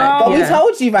feel like. But we yeah.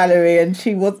 told you, Valerie, and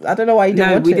she was. I don't know why you didn't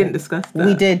No, watch we it. didn't discuss that.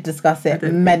 We did discuss I it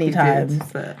don't many think we times.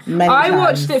 did, but- Many I times.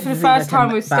 watched it for the We first can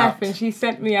time with vouch. Steph, and she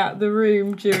sent me out the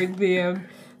room during the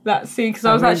that scene because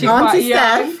I was really? actually Auntie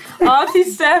quite young. Auntie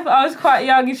Steph, I was quite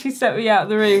young, and she sent me out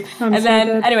the room. And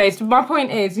then, anyways, my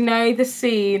point is, you know, the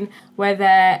scene where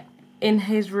they're in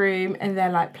his room and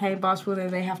they're like playing basketball, and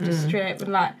they have to strip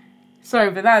and like.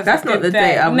 Sorry, but that's That's a not good the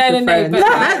date. date I was No, referring but to.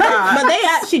 But they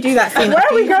actually do that scene. Where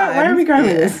are we going? Where are we going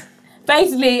with this?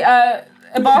 basically, a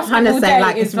basketball say, date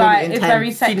like, is it's really like it's very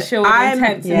intense. sexual and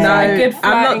intense. yeah. It's like a good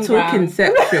I'm not flirting talking ground.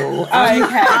 sexual.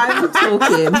 Okay. I'm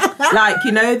talking like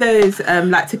you know those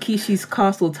like Takeshi's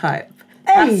Castle type.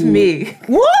 That's me.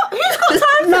 What? Who's got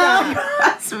time for that?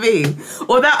 That's me.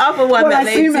 Or that other one Well, that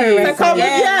like they sumo do. wrestling. Come-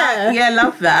 yeah, yeah.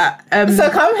 love that. So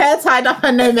come hair tied up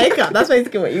and no makeup. That's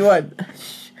basically what you want.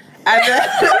 and then,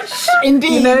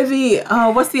 Indeed. you know the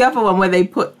what's the other one where they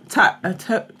put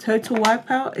total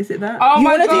wipeout? Is it that? Oh You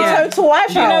my want to do God. total wipeout?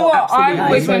 Do you know what? Absolutely. I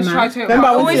always Yeah, want to man. try to. Remember,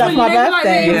 I went to always that want for my to like the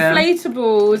birthday. Yeah.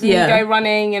 inflatables and Yeah. you go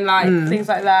running and like things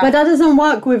like that. But that doesn't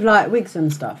work with like wigs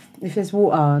and stuff. If there's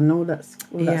water and all that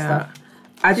stuff.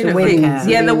 I didn't wind, think. yeah.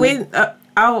 Yeah, the wind.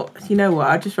 You know what?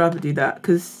 I'd just rather do that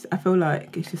because I feel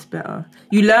like it's just better.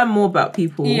 You learn more about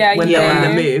people Yeah, when you they're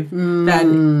on the do. move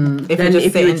than If than you're just if you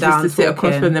sitting were just down to sit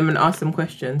across talking. from them and ask them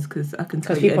questions. Because I can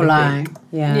tell Because you people lie. anything.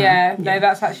 Yeah. no,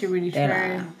 that's actually really true.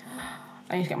 lie.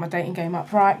 I need to get my dating game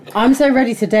up, right? I'm so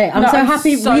ready to date. I'm No, so I'm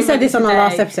happy. so We said ready this on to our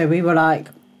last date. episode. We were like,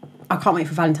 I can't wait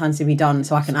for Valentine's to be done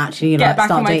so I can actually Get like back in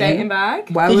start my dating dating. bag.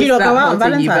 Why Did was you not that go out on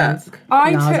holding you Valentine's? back?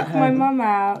 I No, I was took at my home. mum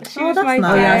out. She Oh, was that's my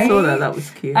nice. Oh yeah, I date. saw that. That was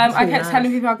cute. I really kept nice.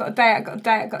 telling people I got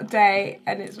a date,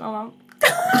 and it's my mum.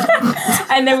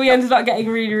 And then we ended up getting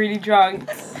really, really drunk.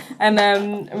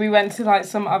 And we went to like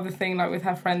some other thing like with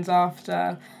her friends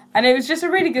after. And it was just a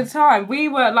really good time. We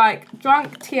were like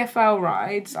drunk TFL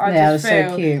rides. I just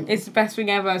feel so cute. It's the best thing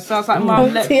ever. So I was like,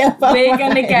 Mum, look, we're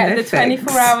gonna get the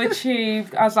 24-hour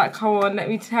tube. I was like, come on, let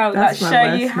me tell, like,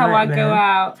 show you how I go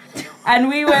out. And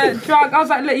we were drunk. I was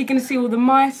like, look, you're gonna see all the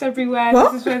mice everywhere.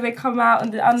 What? This is where they come out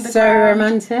and the underground. So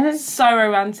romantic. So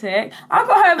romantic. I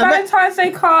got her a Valentine's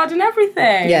Day card and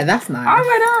everything. Yeah, that's nice. I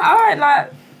went out. I went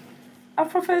like, I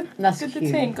proper That's did the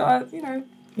cute. thing. Got you know.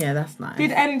 Yeah, that's nice.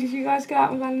 Did you guys go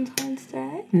out on Valentine's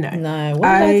Day? No. What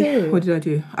did I do? What did I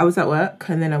do? I was at work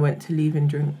and then I went to leaving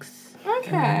drinks.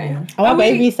 Okay. What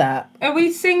baby's that? Are we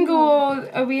single or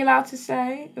are we allowed to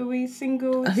say? Are we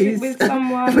single with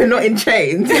someone? We're not in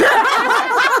chains. I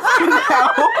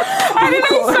don't know,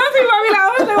 some people might be like, I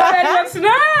don't know what anyone wants to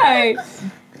know.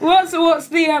 What's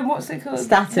the what's it called?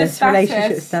 Status. The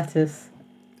Relationship status.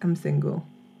 I'm single.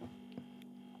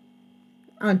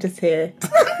 I'm just here.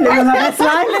 Living my best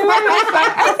life.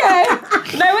 Okay.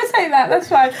 No, we'll take that. That's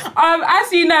fine.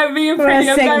 As you know, me and Freddie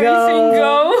are very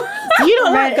single. Do you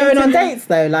not like going on dates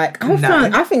though? Like,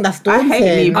 I think that's daunting. I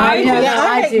hate leaving. I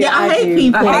hate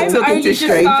people. I hate talking to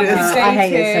strangers. I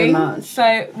hate it so much.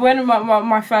 So when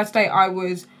my first date, I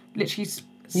was literally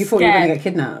You thought you were going to get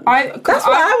kidnapped? That's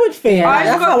what I would feel.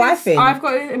 That's how I feel. I've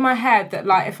got it in my head that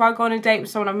like if I go on a date with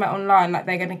someone I've met online, like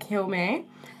they're going to kill me.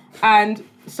 And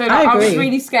so like, I was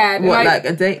really scared. What, like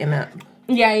a dating app?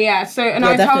 Yeah. So, and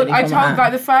I told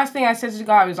like the first thing I said to the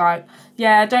guy was like,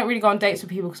 yeah, I don't really go on dates with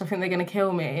people because I think they're going to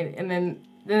kill me. And then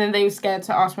they were scared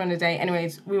to ask me on a date.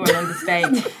 Anyways, we went on this date.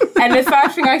 And the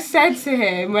first thing I said to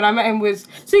him when I met him was,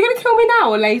 so you're going to kill me now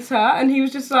or later? And he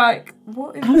was just like,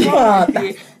 what is wrong with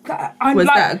you? Was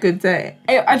that a good date?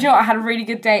 Do you know what? I had a really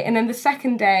good date. And then the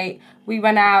second date, we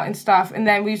went out and stuff. And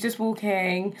then we was just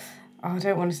walking. Oh, I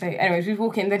don't want to say. Anyways, we was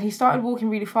walking. Then he started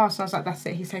walking really fast, and I was like, "That's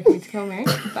it. He's taking me to kill me.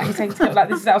 Like he's taking to kill like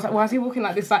this." I was like, "Why is he walking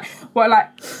like this? Like what? Like?"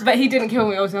 But he didn't kill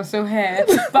me. Obviously, I'm still here.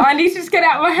 But I need to just get it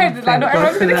out of my head that like not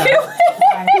everyone's gonna kill me.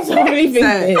 So are you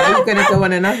gonna go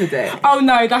on another date? Oh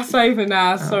no, that's over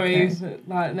now. Sorry,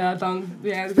 like no, done.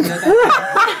 Yeah, it was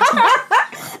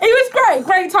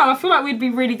great time. I feel like we'd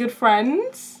be really good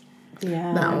friends.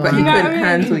 Yeah. But he couldn't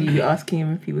handle you asking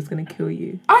him if he was going to kill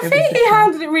you. I think he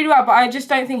handled it really well, but I just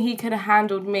don't think he could have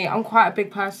handled me. I'm quite a big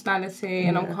personality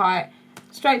and I'm quite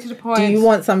straight to the point. Do you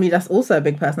want somebody that's also a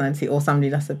big personality or somebody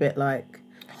that's a bit like...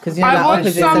 Because you know, like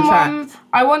opposites attract.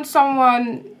 I want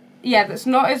someone, that's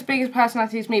not as big as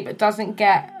personality as me, but doesn't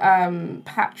get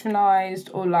patronised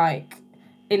or like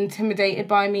intimidated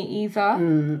by me either.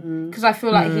 Because I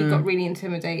feel like he got really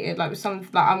intimidated. Like with some,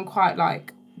 like I'm quite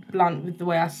like blunt with the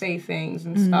way I say things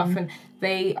and stuff, and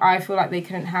I feel like they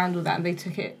couldn't handle that and they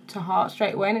took it to heart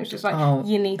straight away, and it was just like,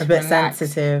 you need to relax. A bit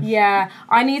sensitive. Yeah,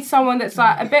 I need someone that's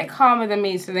like a bit calmer than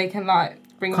me so they can like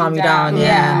calm you down.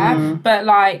 Yeah. But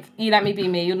like, you let me be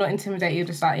me, you're not intimidated, you're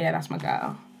just like, yeah, that's my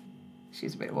girl.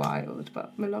 She's a bit wild,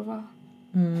 but I love her.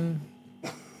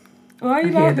 Why are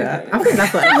you laughing? I think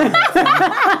that's what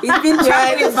he's been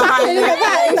trying it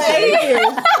behind Hater.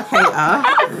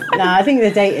 No, I think the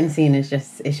dating scene is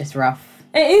just rough.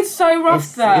 It is so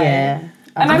rough though. Yeah.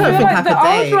 And I feel like the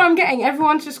older I'm getting,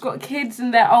 everyone's just got kids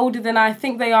and they're older than I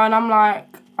think they are, and I'm like,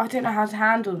 I don't know how to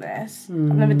handle this. I've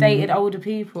never dated older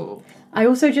people. I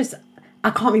also I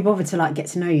can't be bothered to like get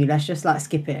to know you. Let's just like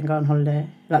skip it and go on holiday.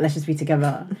 Like let's just be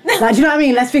together. Like, do you know what I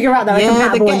mean? Let's figure out that we're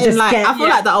compatible and just like, I feel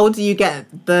like the older you get,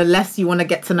 the less you want to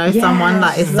get to know someone.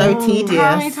 Like it's so tedious.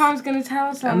 How many times gonna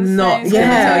tell someone? I'm not gonna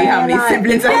tell you how many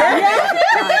siblings I have.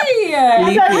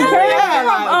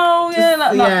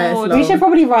 We should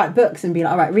probably write books and be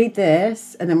like, all right, read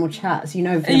this, and then we'll chat. So you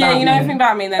know everything about me. You know everything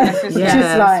about me. Then let's just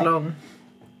just like. Long.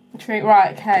 True.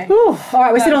 Right. Okay. All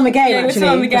right, we're still on the game. Yeah, we're still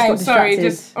on the game. Sorry.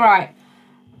 Just all right.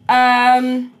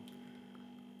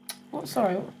 What?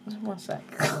 Sorry. One sec.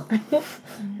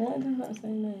 What does that say?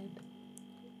 Made?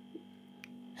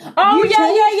 Oh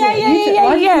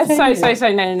yeah.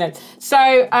 So no.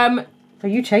 So So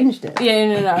you changed it.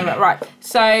 Yeah. No. Right.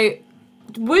 So.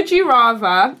 Would you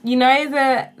rather, you know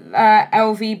the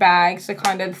LV bags, the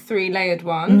kind of 3-layered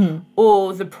one,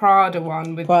 or the Prada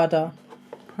one with Prada?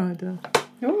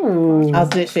 Ooh. I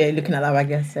was literally looking at that bag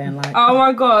yesterday and like, oh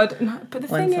my god! But the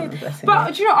thing is,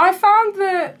 but do you know, I found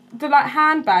the like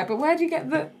handbag, but where do you get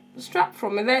the strap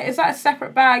from? Is that a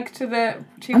separate bag to the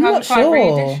 2005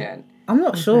 re-edition? I'm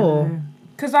not sure.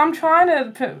 Because I'm trying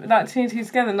to put like two and two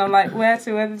together, and I'm like, where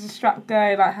does the strap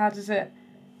go? Like, how does it?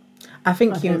 I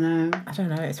think I don't know.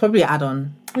 It's probably an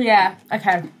add-on. Yeah.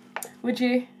 Okay. Would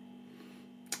you?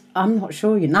 I'm not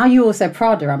sure. Now you all said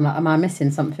Prada. I'm like, am I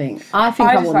missing something? I think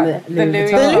I want like the Louis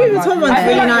Vuitton. The Louis Vuitton one's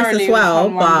really nice as well,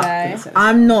 but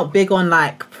I'm not big on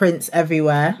like prints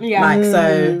everywhere. Yeah. Like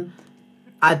so,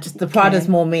 the Prada's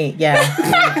more me. Yeah.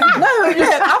 No, look,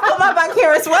 I've got my back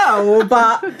here as well,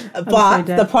 but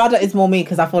the Prada is more me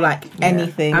because I feel like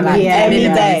anything, I mean, like any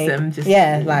day, just,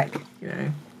 like you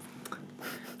know,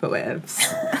 but whatever.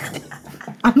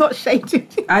 I'm not shading.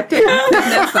 I did.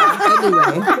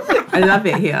 Anyway, I love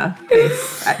it here.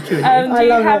 It's actually. Do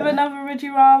you have another Would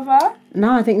You Rather?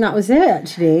 No, I think that was it,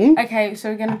 actually. Okay, so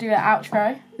we're going to do an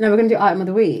outro. No, we're going to do item of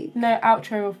the week. No,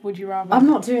 outro of Would You Rather. I'm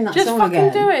not doing that Just song fucking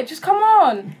again. do it. Just come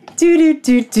on. Do. Would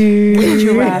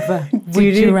you rather? Would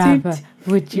you rather?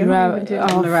 Would you rather?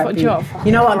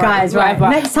 You know what, guys? Right,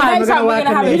 next time we're going to work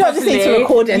on this. You don't just need to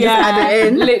record it and just add it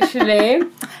in. Literally.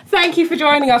 Thank you for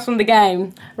joining us on the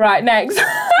game. Right, next.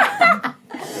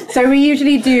 So we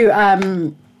usually do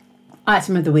item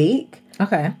of the week.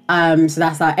 Okay. So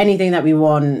that's like anything that we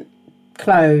want: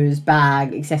 clothes,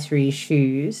 bag, accessories,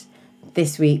 shoes.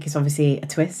 This week is obviously a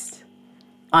twist.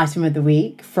 Item of the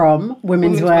week from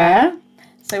Women's Wear.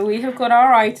 So we have got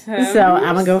our items. So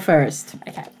I'm gonna go first.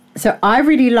 Okay. So I've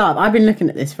been looking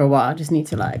at this for a while. I just need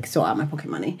to like sort out my pocket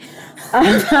money.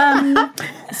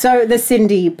 So the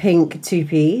Cindy pink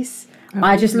 2-piece.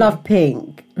 I just love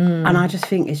pink. And I just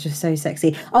think it's just so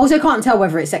sexy. I also can't tell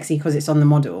whether it's sexy because it's on the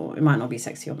model. It might not be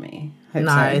sexy on me. Hope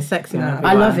so. It's sexy. No.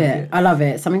 I love it. I love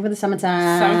it. Something for the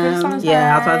summertime.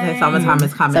 Yeah, I was about to say summertime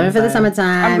is coming. Something for the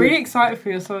summertime. I'm really excited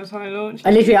for your summertime launch.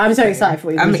 I'm so excited for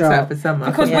what you're I'm going to excited drop. for summer.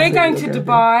 Because we're going to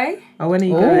Dubai Oh, when are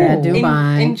you Oh, going?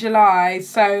 Dubai. in July.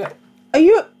 So Are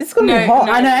you? It's gonna be hot.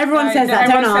 I know everyone says that.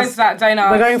 Don't everyone ask. says that. Don't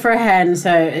ask. We're going for a hen,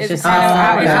 so it's just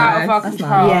out okay. of our That's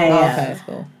control. Yeah, yeah. Okay, that's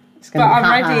cool. It's But gonna be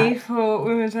I'm hot, ready hot. for what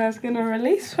Women's Wear is going to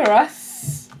release for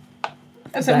us.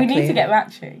 So we need Exactly. to get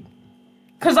matching.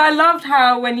 Because I loved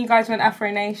how when you guys went Afro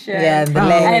Nation. Yeah, the And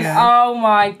legs. oh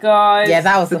my god. Yeah,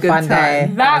 that was a good fun day.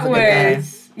 time. That a good day.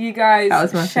 was you guys. That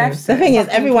was my chefs. The thing is,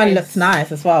 fucking everyone kiss. looks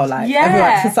nice as well. Like, Yeah.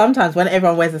 everyone, 'cause sometimes when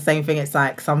everyone wears the same thing, it's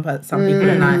like some people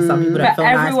are nice, some people don't But feel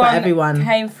nice, but everyone.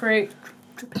 came through.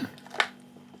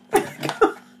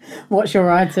 What's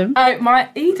your item? My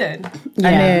Eden.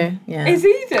 I knew. Yeah. Is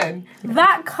Eden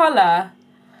that colour?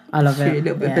 I love A it.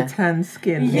 little bit of the tan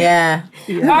skin. Yeah.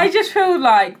 I just feel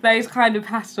like those kind of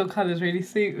pastel colours really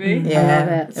suit me. Yeah. I love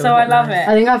it. So I love it.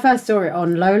 I think I first saw it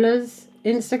on Lola's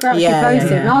Instagram. Yeah, she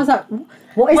posted, yeah. and I was like,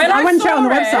 "What is When it?" I went straight on the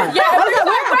saw it- website. Yeah, I was like,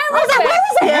 where is it?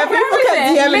 Yeah, people Where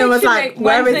kept is it? DMing and was like, Literally,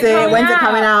 where is it? When's it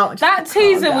coming out? That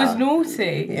teaser was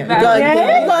naughty. You That-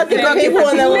 got people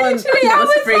on their own. Literally, I was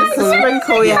like,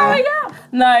 Sprinkle, yeah. coming out.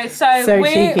 No, so So we're,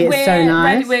 cheeky, it's we're so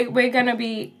nice. ready, we're going to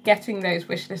be getting those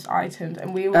wishlist items,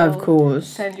 and we will Of course.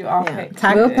 send you our pics.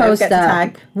 Tag, We'll post get the that.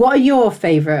 tag. What are your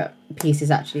favourite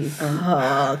pieces actually from?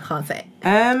 Oh, can't say.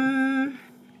 Um.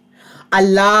 I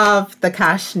love the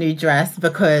Cash new dress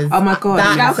because Oh my god.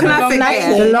 that How can I forget?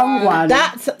 snatches- The long one.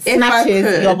 that snatches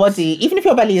could. your body. Even if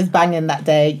your belly is banging that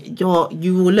day, you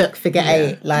will look figure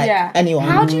eight like anyone.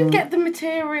 How do you get the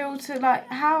material to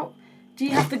how? Do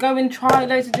you have to go and try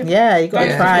loads of different? Yeah, you got to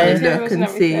Yeah. try. Yeah. Look and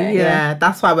see. everything. Yeah,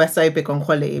 that's why we're so big on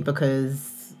quality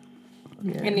because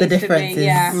It the needs to difference be, is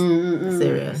yeah.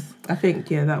 serious. I think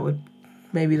that would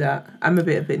maybe that. I'm a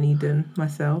bit of an Eden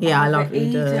myself. Yeah, I love the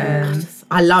Eden. Eden.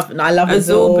 I love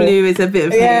Azul blue is a bit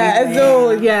of Yeah,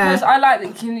 Azul. Yeah. Because I like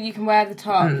that you can wear the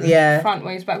top, Yeah. front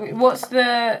ways, back ways. What's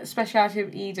the speciality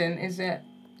of Eden? Is there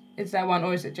one,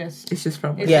 or is it just? It's just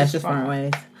from. It's Yeah, it's just front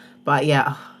ways. But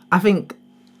yeah, I think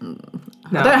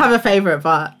I don't have a favourite,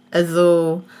 but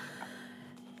Azul,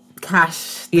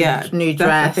 Cash, the new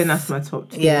dress. I think that's my top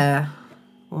two. Yeah.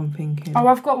 One thinking. Oh,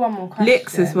 I've got one more question.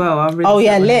 Licks as well. I'll rinse Oh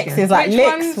yeah, that one licks again. is like Which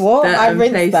licks. ones? What? The, I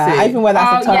rinsed place that. suit. I even wear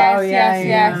that Oh, for top.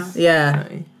 yes. Yeah.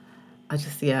 Sorry. I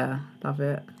just love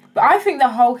it. But I think the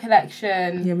whole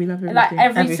collection, Yeah, we love everything. like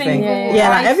every Everything. single, Yeah,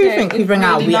 like item everything we is bring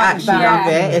out, really we nice. actually Yeah. love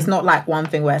it. It's not like one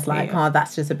thing where it's like, Yeah. oh,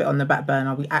 that's just a bit on the back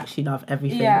burner. We actually love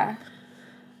everything. Yeah.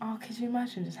 Oh, could you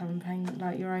imagine just having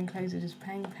your own clothes are just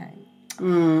paint?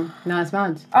 No, it's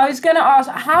mad. I was going to ask,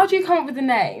 how do you come up with the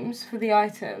names for the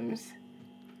items?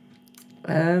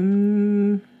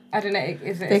 I don't know.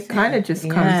 Is it? They kind of just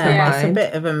come to Yeah, it's a mind.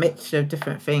 bit of a mixture of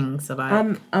different things. So like,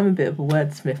 I'm a bit of a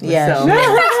wordsmith Yeah,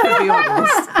 myself, to be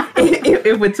honest.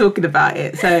 if we're talking about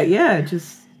it, so yeah,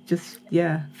 just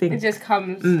think. It just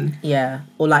comes. yeah,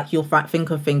 or like you'll think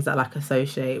of things that like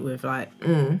associate with like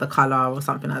the colour or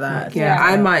something like that. Yeah, Yeah.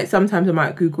 I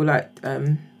might Google like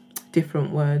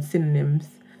different words, synonyms.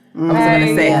 I wasn't going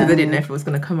to say it because I didn't know if it was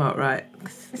going to come out right.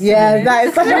 Yeah, that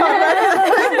is such a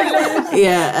hard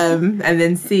Yeah, and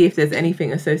then see if there's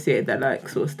anything associated that like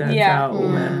sort of stands out or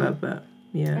whatever. But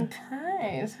yeah.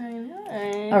 Okay, so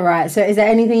nice. All right. So, is there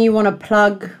anything you want to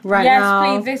plug right now?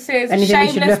 Yes, please. This is anything we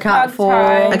should look out for.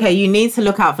 Time. Okay, you need to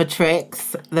look out for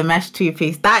Tricks, the mesh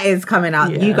 2-piece. That is coming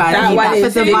out. Yeah. You guys That need one that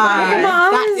is for big. Dubai.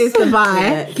 That is Dubai.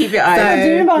 Yeah, keep your eyes So,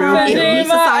 Dubai. you need to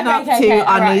sign up to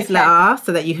our Alright, newsletter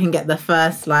so that you can get the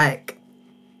first like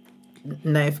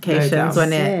notifications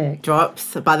when it Sick.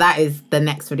 drops. But that is the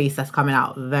next release that's coming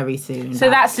out very soon. So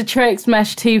that's the Tricks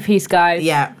Mesh 2-piece, guys.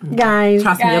 yeah. Guys.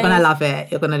 Trust me, you're gonna Guys. love it.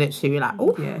 You're gonna literally be like,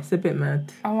 oh Yeah, it's a bit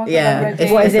mad. Oh my God, Yeah, I'm ready.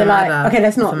 it's- What is it like? another- Okay,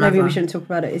 let's not. it's Maybe we another. shouldn't talk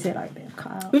about it. Is it like a bit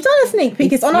cut out? we've done a sneak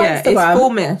peek. It's on our Yeah, Instagram. it's full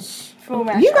mesh. Full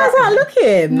mesh. You guys aren't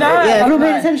looking. No. I'm not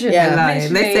paying Right. attention. Yeah.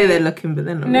 Lying. They say they're looking, but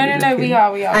they're not. No, really no, looking.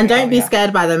 we are. And don't be we are.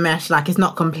 scared by the mesh. Like, it's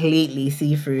not completely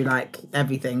see-through like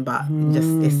everything, but just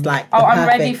it's like. Oh, the I'm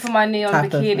ready perfect for my neon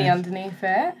type of bikini mesh. underneath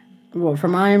it. What,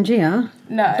 from IMG, huh?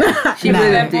 No, She No. they're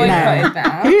wouldn't do boycotted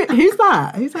now. Who's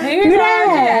that? Who's that? Who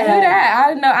that? I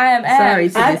don't know. I am Sorry M.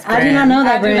 to this I do not brand. know I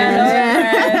that do not know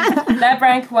brand. that brand. That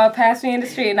brand could well pass me in the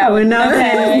street now. I would know.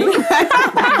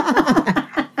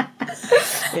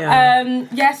 Yeah.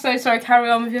 Yeah, so sorry, carry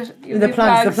on with your The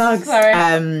plugs, the plugs. Sorry.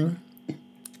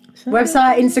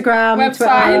 Website, Instagram, Website,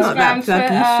 Twitter. I'm not that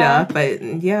Instagram, pluggy,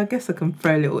 but yeah, I guess I can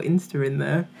throw a little Insta in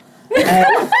there.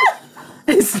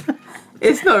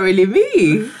 It's not really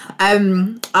me.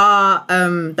 Our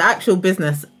the actual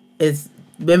business is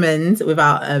women's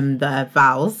without the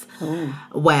vowels.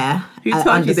 Where Who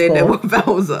told you they know what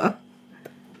vowels are?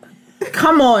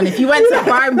 Come on, if you went to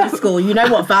primary school, you know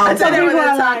what vowels I are. don't know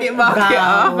what the target market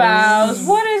are. Vowels.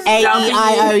 What is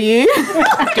AEIOU.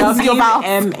 Your vowels.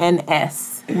 wmns.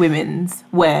 Women's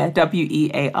wear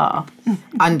WEAR.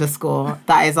 _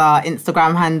 That is our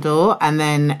Instagram handle, and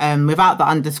then without the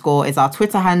underscore is our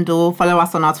Twitter handle. Follow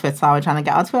us on our Twitter. We're trying to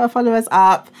get our Twitter followers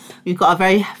up. We've got a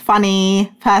very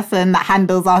funny person that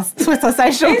handles our Twitter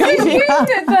social Is it media. you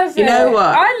that does You it? know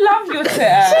what? I love your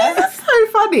Twitter. She's so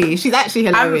funny. She's actually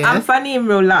hilarious. I'm funny in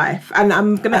real life, and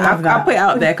I'll put it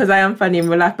out there because I am funny in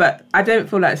real life, but I don't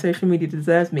feel like social media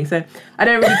deserves me, so I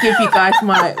don't really give you guys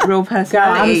my real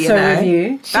personality. I'm so you know? with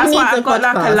you. That's why needs I've a got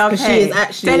like a podcast, love 'cause she hate. is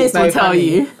actually Dennis very will tell funny.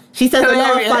 you. She says a lot of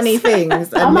Hilarious. funny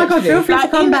things. Oh my God, feel free to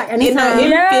come back In anytime.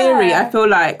 Yeah. theory, I feel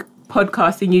like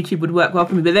podcasting, YouTube would work well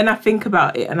for me, but then I think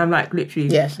about it and I'm like, literally,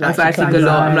 Yeah, she likes anxiety to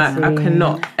galore. I'm like, I anxiety.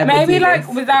 cannot ever Maybe do like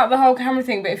this. without the whole camera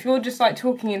thing, but if you're just like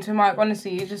talking into a mic,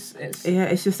 honestly, it's Yeah,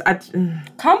 it's just, I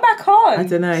come back on.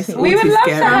 don't know. It's all We would too love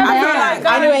scary. to have I feel you. like,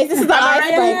 Guys, Anyway, this is the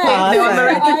icebreaker. No, I'm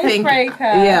already thinking. Icebreaker.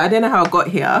 Yeah, I don't know how I got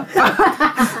here.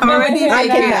 I'm already Yeah,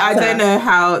 thinking, yeah. I don't know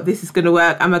how this is going to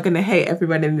work. Am I going to hate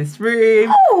everyone in this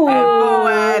room? Oh.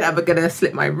 Forward? Am I going to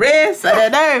slip my wrist? I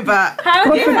don't know, but How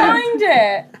do you find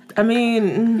it? I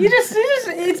mean, You just,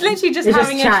 it's literally just It's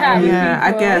having just a chat chatting. with yeah, I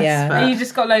people. guess. Yeah. but And you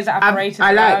just got loads of apparatus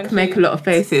I like around make you. a lot of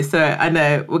faces, so I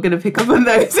know we're going to pick up on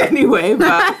those anyway,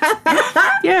 but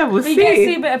yeah, we'll But you get to see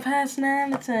a see. bit of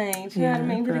personality. Do you know what I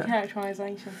mean? Bit of but-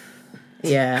 characterisation.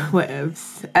 Yeah.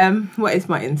 Whatevs. What is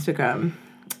my Instagram?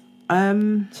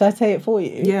 Should I say it for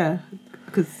you? Yeah,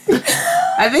 because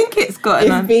I think it's got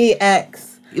It's an VX.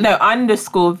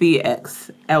 _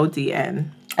 VXLDN.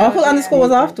 Oh, I thought underscore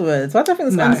was afterwards. Why do I think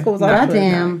this No, underscore was no. afterwards?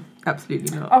 Goddamn.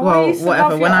 Absolutely not. Oh, Well, I used to whatever,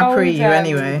 love when your I pre old, you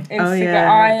anyway. Instagram. Oh,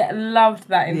 yeah. I loved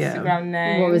that Yeah. Instagram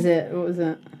name. What was it? What was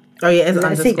it? Oh yeah, it's Is it a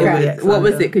underscore secret? VX. What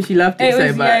was it? Because you loved it, It so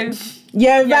was much.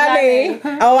 Yo Valley.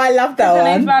 Valley. Oh, I love that Her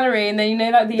name's one. Valerie, and then you know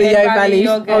like the The Yo Yo Valley Valley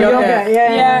yogurt. Oh, yogurt,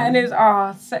 yeah. Yeah, and it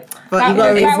was so. But you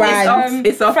got that brand.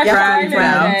 It's off Fresh brand, Island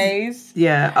brand. days.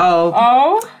 Yeah. Oh,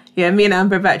 Oh, yeah. Me and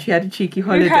Amber have actually had a cheeky we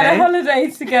holiday. had a holiday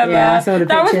together. Yeah, I saw the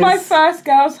That was my pictures. first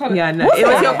girls' holiday. Yeah, I know. It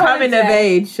was your coming of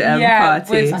age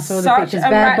party. with I saw the such pictures. a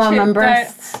Bare bum ratchet and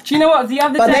breasts. Do you know what? The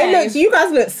other But day, they looked. You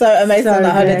guys looked so amazing So on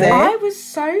that good. holiday. I was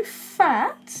so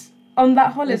fat on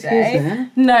that holiday. Excuse me?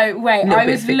 No, wait. Little I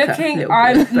bit was thicker, looking. little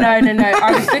I bit. no.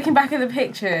 I was looking back at the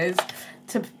pictures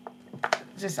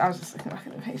I was just looking back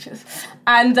at the pictures,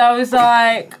 and I was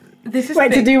like, "This is Wait,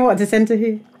 to thick. do what? To send to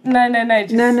who? No.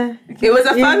 Just, No. It was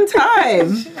a fun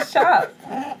time. Shut up.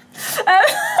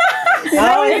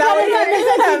 Oh, is that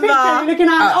what You're looking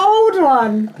at an old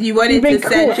one. You wanted You've to been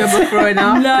send caught. your before and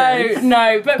after.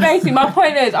 No, but basically my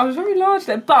point is I was very large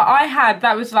then, but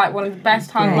that was like one of the best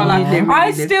times of my you life. did, I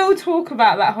you did. still talk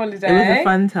about that holiday. It was a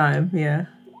fun time. Yeah.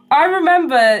 I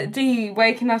remember Dee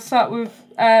waking us up with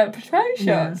protein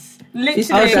shots. Literally.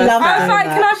 Oh, she I loves was that. like,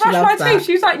 can I She brush my loves that. teeth?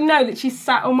 She was like, no, that she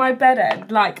sat on my bed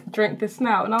and like drink this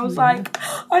now. And I was like,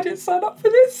 I didn't sign up for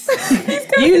this.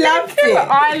 You loved it.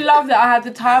 I loved it. I had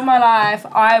the time of my life.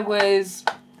 I was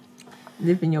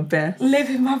Living your best.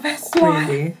 living my best life.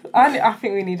 Really. I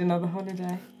think we need another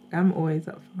holiday. I'm always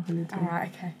up for holiday. All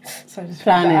right, okay. So just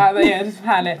Plan put that it. out there. Yeah, just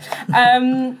plan it.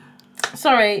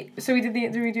 Sorry. So did we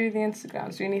do the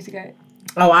Instagram? So we need to go.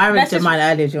 Oh, I already Let's did just- mine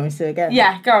earlier. Do you want me to do it again?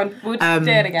 Yeah, go on. We'll do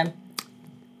it again.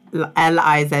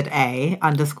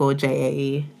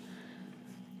 LIZA_JAE.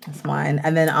 That's mine.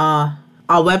 And then our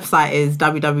website is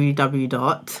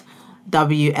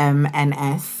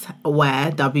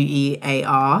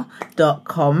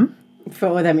www.wmns.com. For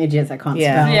all them idiots that can't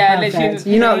Yeah. spell. Yeah, Perfect.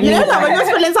 literally. You know, You know, like when you're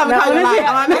spelling something out, you're like, honestly-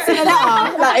 am I missing a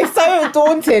letter? Like, it's so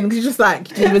daunting because you're just like,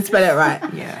 do you even spell it right?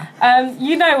 Yeah.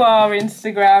 You know our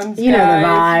Instagrams, You know the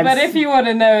guys, vibes. but if you want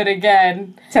to know it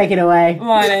again, Take it away.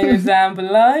 my name is Anne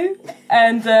Below,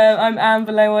 and I'm Anne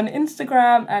Below on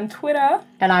Instagram and Twitter.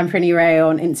 And I'm Prinny Ray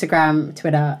on Instagram,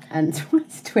 Twitter, and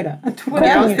what's Twitter? Twitter.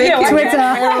 I was thinking- Twitter.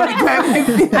 And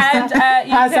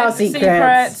you How's can our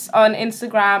secrets? on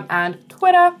Instagram and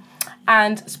Twitter,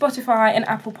 and Spotify and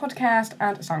Apple Podcast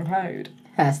and SoundCloud.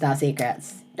 First our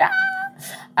secrets. Yeah.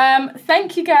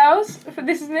 Thank you, girls. For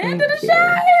this is the end of the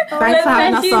show. Thanks for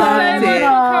having us Thank you so on. much for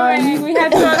coming. We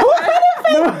had fun.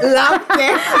 Loved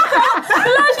it.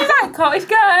 She's like, can't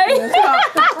go.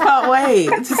 Can't wait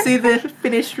to see the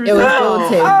finished It result.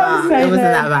 was daunting, but so it wasn't good.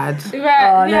 that bad. Oh, no,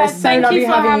 Yeah, it's so thank lovely you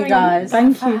for having you guys.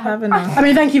 Thank you for having us. I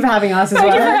mean, thank you for having us as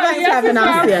Thank you well. for Thanks for having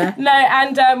us, yeah. No,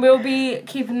 and we'll be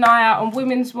keeping an eye out on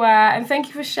women's wear. And thank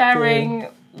you for sharing,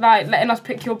 like, letting us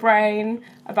pick your brain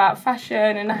about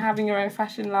fashion and having your own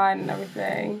fashion line and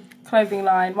everything. Clothing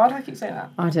line. Why do I keep saying that?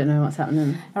 I don't know what's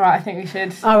happening. All right, I think we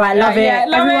should. All right, love it. Yeah,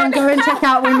 love Everyone it. go and check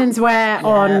out women's wear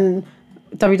on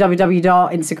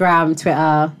www.instagram,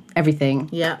 Twitter, everything.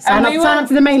 Yeah. Sign And we up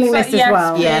to the mailing list yes, as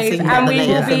well. please. Yeah, so you can get and the we will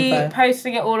latest be info.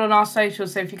 posting it all on our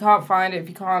socials. So if you can't find it, if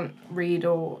you can't read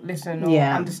or listen or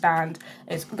Yeah. understand,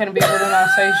 it's going to be all on our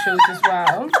socials as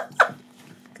well.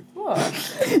 What?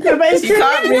 No, but it's You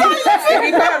can't read, if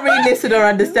you can't read, listen, or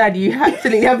understand, you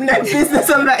absolutely have no business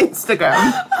on that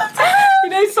Instagram. You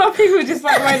know, some people just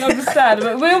like won't understand,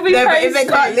 but we'll be No, but if posting.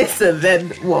 they can't listen, then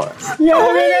what? Yeah,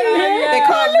 They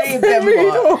can't read, then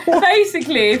what?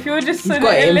 Basically, if you're just sort of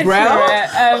got it in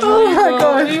illiterate,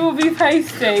 Braille? we will be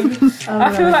posting.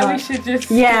 I feel like we should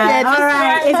just. Yeah, all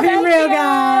right. It's been Thank real, you.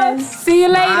 guys. See you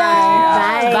later.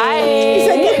 Bye.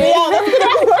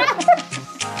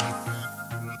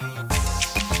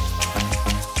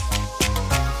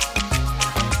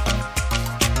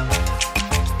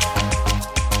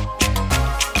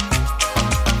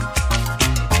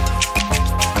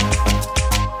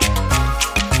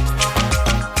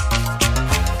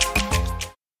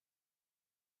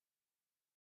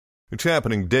 It's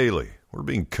happening daily. We're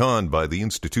being conned by the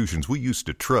institutions we used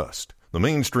to trust. The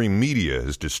mainstream media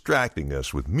is distracting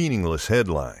us with meaningless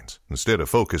headlines instead of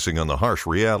focusing on the harsh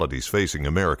realities facing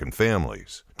American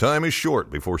families. Time is short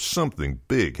before something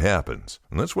big happens,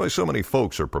 and that's why so many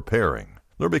folks are preparing.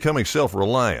 They're becoming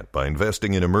self-reliant by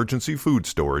investing in emergency food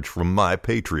storage from My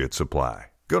Patriot Supply.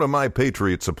 Go to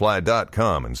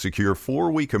MyPatriotSupply.com and secure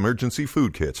 4-week emergency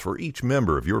food kits for each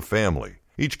member of your family.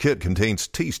 Each kit contains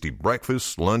tasty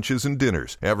breakfasts, lunches, and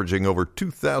dinners, averaging over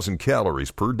 2,000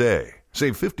 calories per day.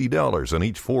 Save $50 on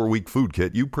each 4-week food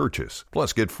kit you purchase.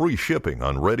 Plus, get free shipping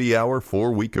on Ready Hour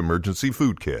 4-week emergency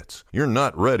food kits. You're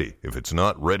not ready if it's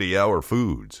not Ready Hour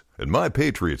foods. At My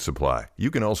Patriot Supply,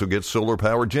 you can also get solar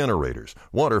power generators,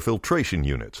 water filtration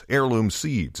units, heirloom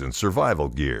seeds, and survival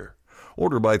gear.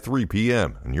 Order by 3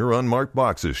 p.m. and your unmarked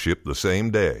boxes ship the same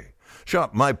day.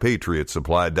 Shop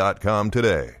MyPatriotSupply.com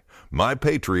today.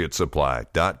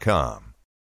 MyPatriotSupply.com.